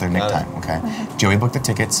early. You got there nick Got it. time. Okay. Joey booked the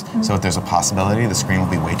tickets, so if there's a possibility the screen will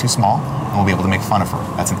be way too small, and we'll be able to make fun of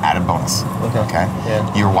her. That's an added bonus. Okay.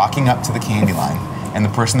 Yeah. You're walking up to the candy line, and the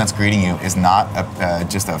person that's greeting you is not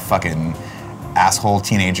just a fucking asshole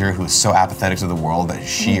teenager who's so apathetic to the world that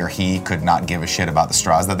she or he could not give a shit about the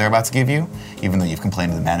straws that they're about to give you, even though you've complained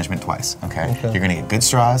to the management twice. Okay. You're gonna get good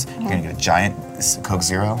straws. You're gonna get a giant Coke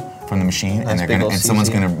Zero from the machine, and someone's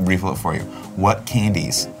gonna refill it for you. What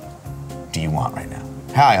candies do you want right now?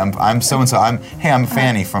 Hi, I'm so and so. I'm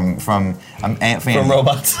Fanny from I'm Aunt Fanny From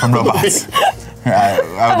Robots. From Robots. I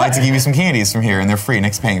would like to give you some candies from here, and they're free.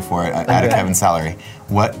 Nick's paying for it out of Kevin's salary.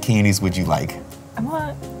 What candies would you like? I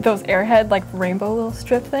want those Airhead like rainbow little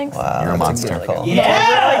strip things. Wow, You're a that's monster. good call.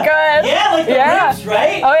 Yeah. Really good. Yeah, like the ribs,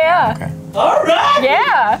 right? Oh yeah. Okay. All right.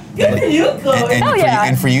 Yeah. Good for you, Chloe. Hell yeah.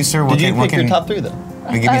 And for you, sir, what Did you can, pick your top 3 though?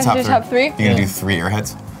 Give me top did 3. top 3? You're gonna do 3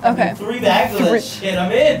 airheads. Okay. 3 bags of that shit.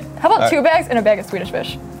 I'm in. How about 2 bags and a bag of Swedish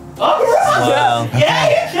fish? All right. Wow. Yeah,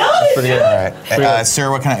 you're killing it. Pretty good. All right,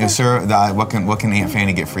 sir. What can Aunt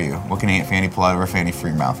Fanny get for you? What can Aunt Fanny pull out of her fanny for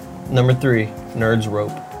your mouth? Number 3, Nerds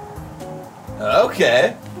Rope.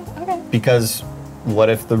 Okay. Okay. Because what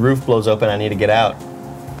if the roof blows open? I need to get out.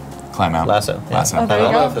 Climb out. Lasso. Yeah. Lasso. Oh, there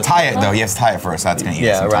you go. Tie it though. You have to tie it first. That's gonna eat.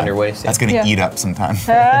 Yeah, up some around time. your waist, yeah. That's gonna Yeah. eat up some time.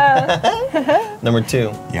 Number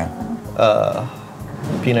 2, Yeah.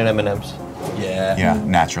 peanut M&Ms. Yeah. Yeah.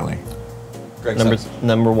 Naturally. Greg sucks.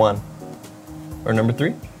 Number 1, or number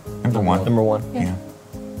 3? Number 1. Number 1, Yeah.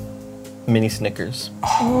 mini Snickers.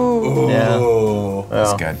 Ooh. Yeah.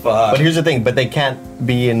 That's good. Fuck. But here's the thing, but they can't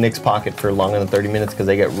be in Nick's pocket for longer than 30 minutes because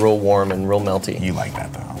they get real warm and real melty. You like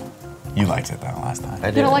that though. You liked it though last time. I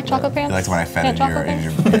You don't did, like yeah. chocolate You pants? liked when I fed Yeah, in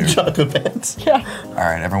your, chocolate pants? Chocolate pants. Yeah. All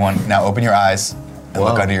right, everyone. Now open your eyes and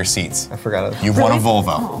look Whoa. under your seats. I forgot it. You've won a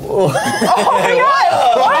Volvo. Oh my god!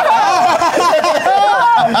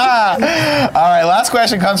 All right, last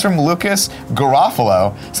question comes from Lucas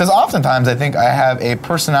Garofalo. Says, oftentimes I think I have a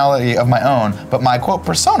personality of my own, but my quote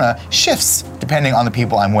persona shifts depending on the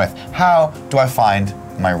people I'm with. How do I find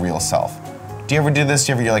my real self? Do you ever do this?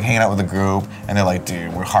 Do you ever, you're like hanging out with a group and they're like,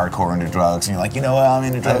 dude, we're hardcore into drugs. And you're like, you know what, I'm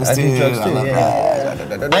into drugs I too. do drugs too, love yeah.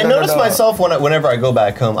 drugs." I notice myself whenever I go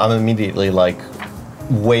back home, I'm immediately like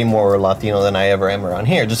way more Latino than I ever am around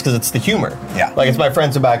here, just because it's the humor. Yeah. Like it's my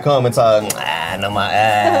friends who back home. It's like it's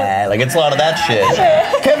a lot of that shit.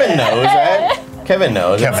 Kevin knows, right? Kevin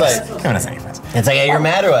knows. Kevin It's like has any friends. it's like, hey, you're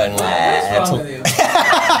mad or what? What is wrong with you?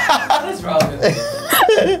 What is wrong with you?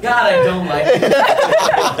 God, I don't like it.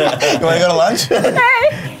 You want to go to lunch?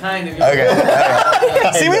 Kind of. Okay. All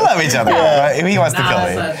right. See, we love each other. Right? He wants to Nah, kill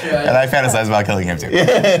me. that's not true. And I fantasize about killing him too.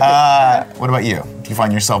 What about you? Do you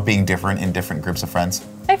find yourself being different in different groups of friends?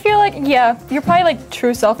 I feel like, yeah, you're probably like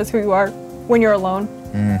true self is who you are when you're alone.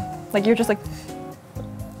 Like you're just like,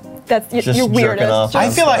 Just you're weird. jerking off. I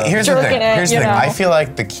feel like, here's the Jerking thing. it, Here's the you thing. know. I feel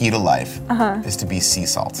like the key to life is to be sea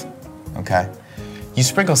salt. Okay? You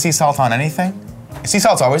sprinkle sea salt on anything, sea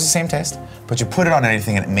salt's always the same taste, but you put it on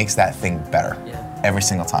anything and it makes that thing better every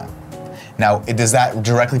single time. Now, does that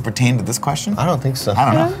directly pertain to this question? I don't think so.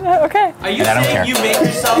 I don't know. Okay. Are you And I don't saying care. you make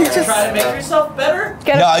yourself try to make yourself better?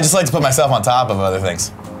 Get No, it. I just like to put myself on top of other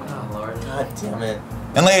things. Oh, Lord. God damn it.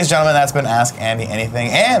 And ladies and gentlemen, that's been Ask Andy Anything.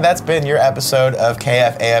 And that's been your episode of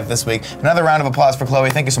KFAF this week. Another round of applause for Chloe.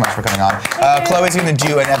 Thank you so much for coming on. Chloe's going to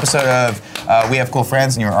do an episode of We Have Cool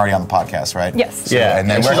Friends, and you were already on the podcast, right? Yes. So, Yeah, and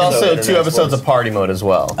then and where she's can- also 2 episodes of Party Mode as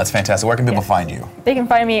well. That's fantastic. Where can people find you? They can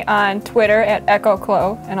find me on Twitter at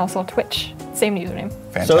EchoClo and also Twitch. Same username.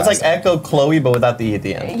 Fantastic. So it's like Echo Chloe, but without the E at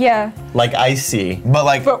the end. Yeah, Like Icy. But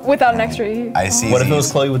like, but without an extra E. I see. What if it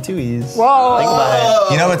was Chloe with 2 E's? Whoa. Think about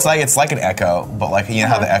it. You know, it's like an echo, but like, you know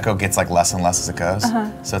how the echo gets like less and less as it goes?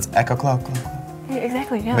 So it's echo, Chloe. Yeah,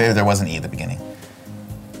 exactly, yeah. Maybe there was an E at the beginning.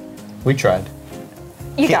 We tried.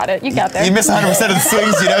 You got it. You got there. You miss 100% of the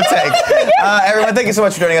swings you don't take. Everyone, thank you so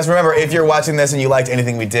much for joining us. Remember, if you're watching this and you liked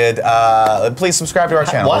anything we did, please subscribe to our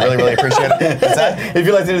channel. Why? We really, really appreciate it. What's that? If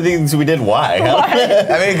you liked anything we did, why?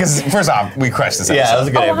 I mean, because first off, we crushed this episode. Yeah, it was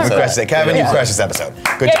a good episode. We crushed it. Kevin, you crushed this episode.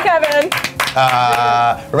 Good Yay, job. Kevin.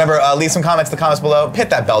 Remember, leave some comments in the comments below. Hit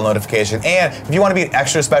that bell notification. And if you want to be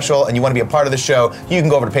extra special and you want to be a part of the show, you can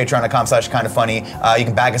go over to patreon.com/kindafunny. You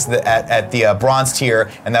can back us at the bronze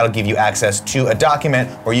tier, and that'll give you access to a document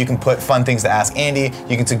where you can put fun things to ask Andy.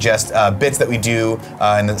 You can suggest bits that we do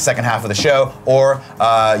in the second half of the show, or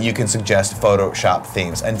you can suggest Photoshop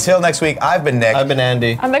themes. Until next week, I've been Nick. I've been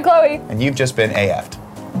Andy. I've been Chloe. And you've just been AF'd.